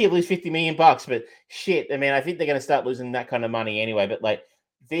 maybe you lose $50 million, but shit. I mean, I think they're going to start losing that kind of money anyway. But like,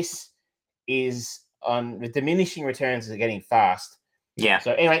 this is on the diminishing returns are getting fast. Yeah.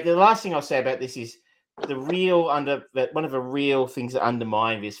 So anyway, the last thing I'll say about this is one of the real things that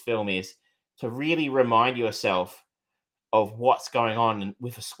undermine this film is to really remind yourself of what's going on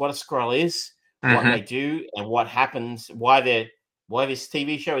with what a Skrull is, what they do, and what happens, why this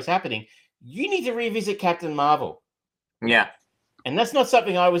TV show is happening. You need to revisit Captain Marvel. Yeah. And that's not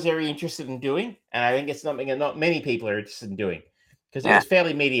something I was very interested in doing. And I think it's something that not many people are interested in doing because it was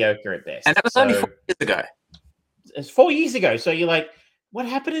fairly mediocre at best. And that was only 4 years ago. It's 4 years ago. So you're like, what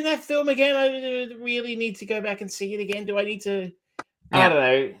happened in that film again? I really need to go back and see it again. Do I need to? I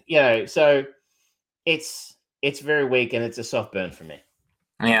don't know. So it's very weak and it's a soft burn for me.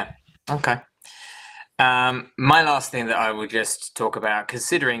 Yeah. Okay. My last thing that I would just talk about,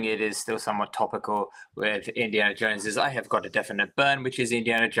 considering it is still somewhat topical with Indiana Jones, is I have got a definite burn, which is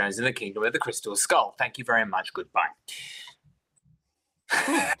Indiana Jones and the Kingdom of the Crystal Skull. Thank you very much. Goodbye.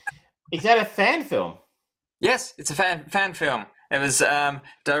 Is that a fan film? Yes, it's a fan film. It was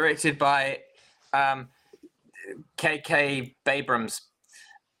directed by K.K. Abrams.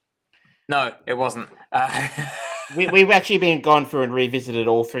 No, it wasn't. We've actually been gone through and revisited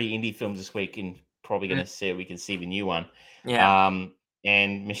all 3 indie films this week, and probably going to see we can see the new one. Yeah.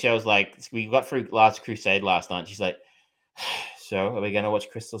 And Michelle's like, we got through Last Crusade last night. She's like, so are we going to watch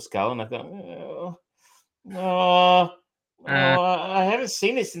Crystal Skull? And I've gone, no, I haven't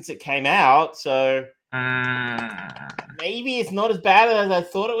seen it since it came out, so maybe it's not as bad as I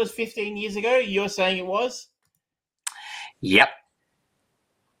thought it was 15 years ago. You're saying it was? Yep.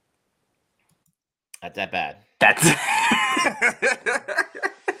 Not that bad. That's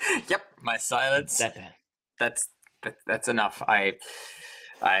yep. My silence. That bad. That's enough. I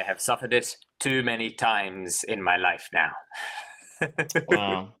have suffered it too many times in my life now.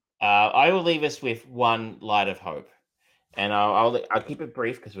 Well, I will leave us with one light of hope, and I'll keep it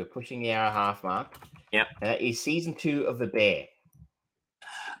brief because we're pushing the hour-and-a-half mark. Yep. Is season 2 of The Bear.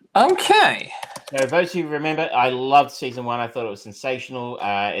 Okay. So those who remember, I loved season 1. I thought it was sensational.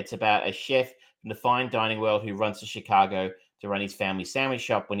 It's about a chef from the fine dining world who runs to Chicago to run his family sandwich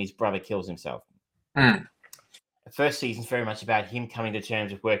shop when his brother kills himself. The first season's very much about him coming to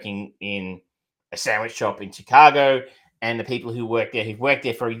terms with working in a sandwich shop in Chicago, and the people who work there, who've worked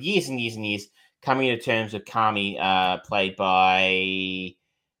there for years and years and years, coming to terms with Kami, played by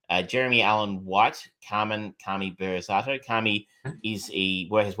Jeremy Allen White, Kami Burzato. Kami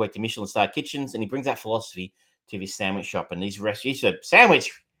has worked in Michelin-star kitchens, and he brings that philosophy to this sandwich shop. And these restaurants are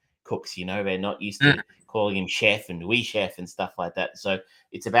sandwich cooks, they're not used to calling him chef and we chef and stuff like that. So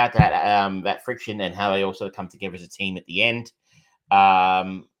it's about that friction and how they also come together as a team at the end.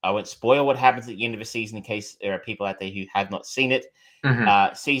 I won't spoil what happens at the end of the season in case there are people out there who have not seen it.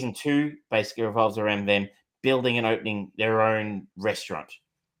 Season 2 basically revolves around them building and opening their own restaurant,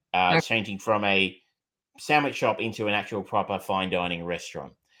 changing from a sandwich shop into an actual proper fine dining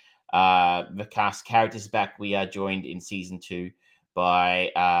restaurant. The cast characters back. We are joined in season 2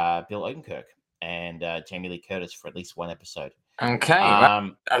 by Bill Odenkirk and Jamie Lee Curtis for at least one episode. Okay.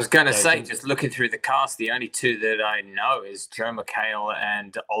 I was going to say, just looking through the cast, the only 2 that I know is Joe McHale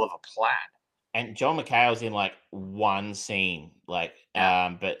and Oliver Platt. And John McHale's in like one scene, but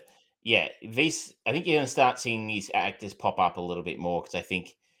yeah, I think you're going to start seeing these actors pop up a little bit more because I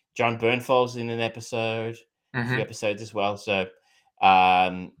think John Bernthald's in an episode, a few episodes as well. So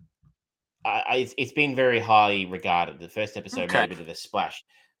it's been very highly regarded. The first episode made a bit of a splash.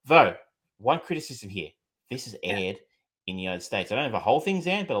 Though, one criticism here, this is aired in the United States. I don't know if the whole thing's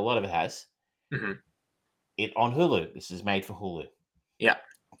aired, but a lot of it has. It on Hulu. This is made for Hulu. Yeah.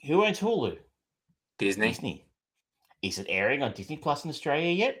 Who owns Hulu? Disney. Is it airing on Disney Plus in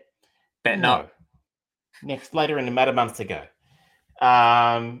Australia yet? Bet no. Later in about a month to go.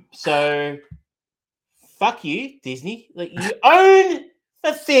 So fuck you, Disney. Like, you own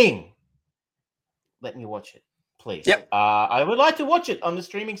the thing. Let me watch it, please. Yep. I would like to watch it on the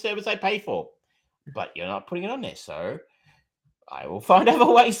streaming service I pay for, but you're not putting it on there, so I will find other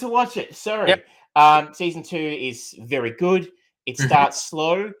ways to watch it. Sorry. Yep. Season 2 is very good. It starts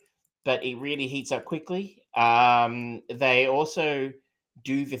slow, but it really heats up quickly. They also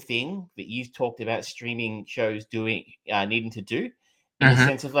do the thing that you've talked about streaming shows needing to do, in the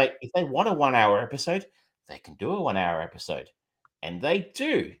sense of, like, if they want a 1 hour episode, they can do a 1 hour episode. And they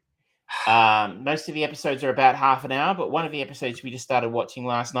do. Most of the episodes are about half an hour, but one of the episodes we just started watching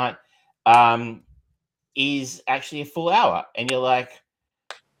last night is actually a full hour. And you're like,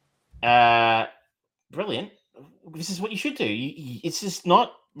 brilliant. This is what you should do. It's just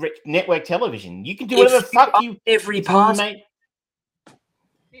not network television. You can do whatever the fuck you every part.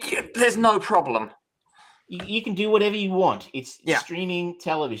 There's no problem. You can do whatever you want. It's streaming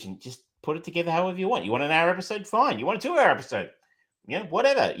television. Just put it together however you want. You want an hour episode? Fine. You want a 2 hour episode? Yeah,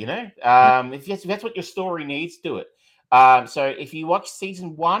 whatever, if that's what your story needs, do it. So if you watch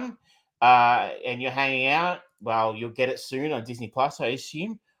season 1 and you're hanging out, well, you'll get it soon on Disney Plus, I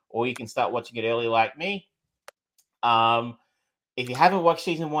assume, or you can start watching it early like me. If you haven't watched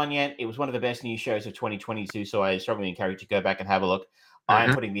season 1 yet, it was one of the best new shows of 2022, so I strongly encourage you to go back and have a look.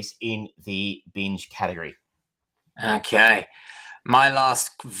 I'm putting this in the binge category. Okay. My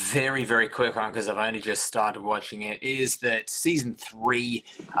last very, very quick one, because I've only just started watching it, is that season 3,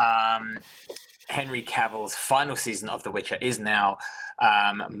 Henry Cavill's final season of The Witcher, is now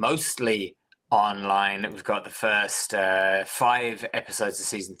mostly online. We've got the first 5 episodes of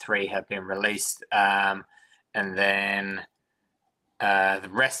season 3 have been released, and then the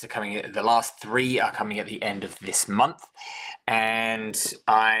rest are coming. The last 3 are coming at the end of this month, and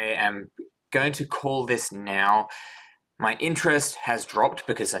I am going to call this now. My interest has dropped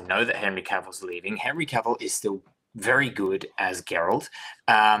because I know that Henry Cavill's leaving. Henry Cavill is still very good as Geralt,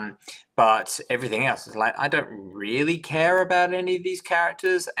 but everything else is like, I don't really care about any of these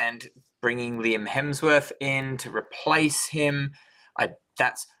characters, and bringing Liam Hemsworth in to replace him,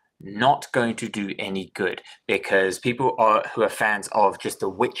 that's not going to do any good, because people who are fans of just The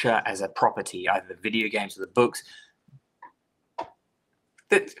Witcher as a property, either the video games or the books,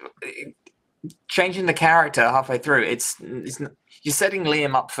 that changing the character halfway through, it's not, you're setting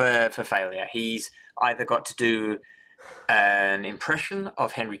Liam up for failure. He's either got to do an impression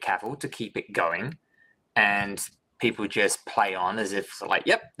of Henry Cavill to keep it going, and people just play on as if like,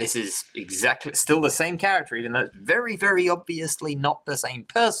 yep, this is exactly still the same character, even though it's very, very obviously not the same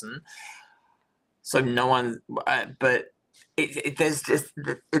person. So no one, but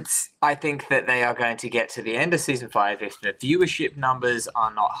I think that they are going to get to the end of season 5. If the viewership numbers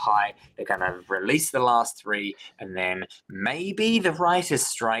are not high, they're going to release the last 3, and then maybe the writers'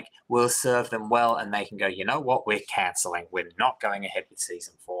 strike will serve them well, and they can go, you know what, we're cancelling. We're not going ahead with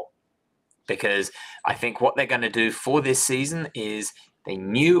season 4. Because I think what they're going to do for this season is, they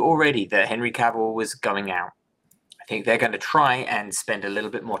knew already that Henry Cavill was going out. I think they're going to try and spend a little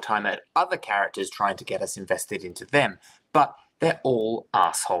bit more time at other characters, trying to get us invested into them. But they're all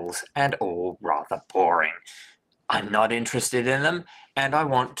assholes and all rather boring. I'm not interested in them, and I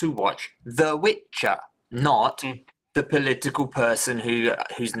want to watch The Witcher, not the political person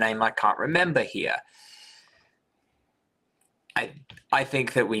whose name I can't remember here. I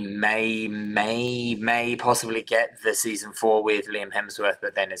think that we may possibly get the season 4 with Liam Hemsworth,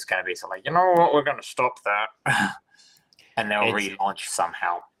 but then it's going to be sort of like, you know what, we're going to stop that, and they'll relaunch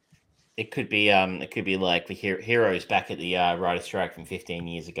somehow. It could be like the heroes back at the writer's strike from 15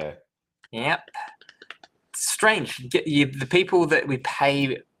 years ago. Yep. Strange. The people that we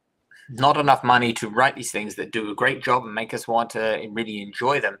pay not enough money to write these things, that do a great job and make us want to really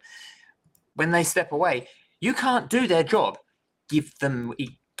enjoy them, when they step away, you can't do their job. Give them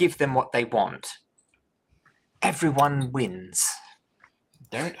what they want. Everyone wins.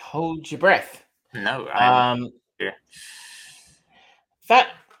 Don't hold your breath. No. That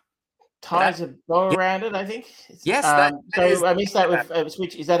ties a bow around it, I think. Yes. I missed that with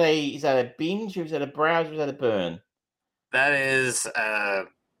Switch. Is that a binge, or is that a browse, or is that a burn? That is. I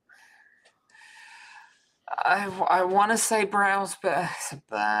want to say browse, but it's a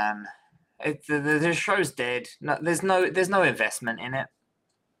burn. The show's dead. No, there's no investment in it.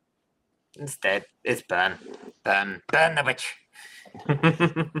 It's dead. It's burn the witch.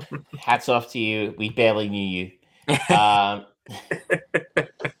 Hats off to you. We barely knew you.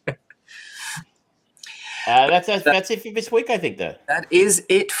 That's it for this week, I think, though. That is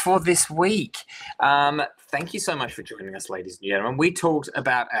it for this week. Thank you so much for joining us, ladies and gentlemen. We talked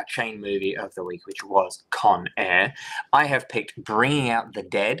about our chain movie of the week, which was Con Air. I have picked Bringing Out the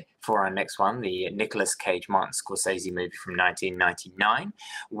Dead for our next one, the Nicolas Cage, Martin Scorsese movie from 1999.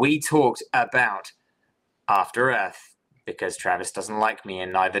 We talked about After Earth, because Travis doesn't like me,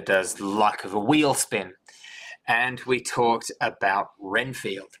 and neither does Luck of a Wheel Spin. And we talked about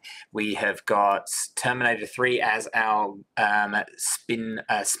Renfield. We have got Terminator 3 as our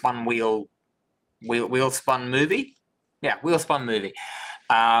wheel spun movie. Yeah, wheel spun movie.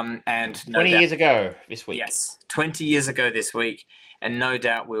 And 20 years ago this week. Yes, 20 years ago this week. And no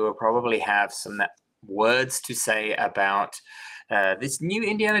doubt we will probably have some words to say about this new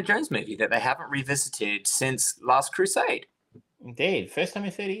Indiana Jones movie that they haven't revisited since Last Crusade. Indeed. First time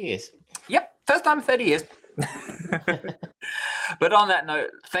in 30 years. Yep, first time in 30 years. But on that note,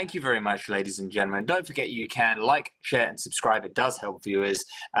 thank you very much, ladies and gentlemen. Don't forget you can like, share, and subscribe. It does help viewers,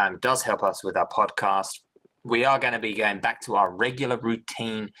 does help us with our podcast. We are going to be going back to our regular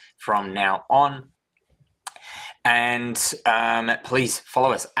routine from now on. And please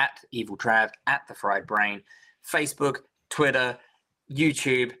follow us at Evil Trav, at The Fried Brain, Facebook, Twitter,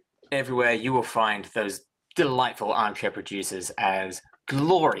 YouTube, everywhere you will find those delightful armchair producers as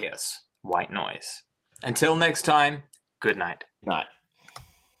glorious white noise. Until next time, good night. Night.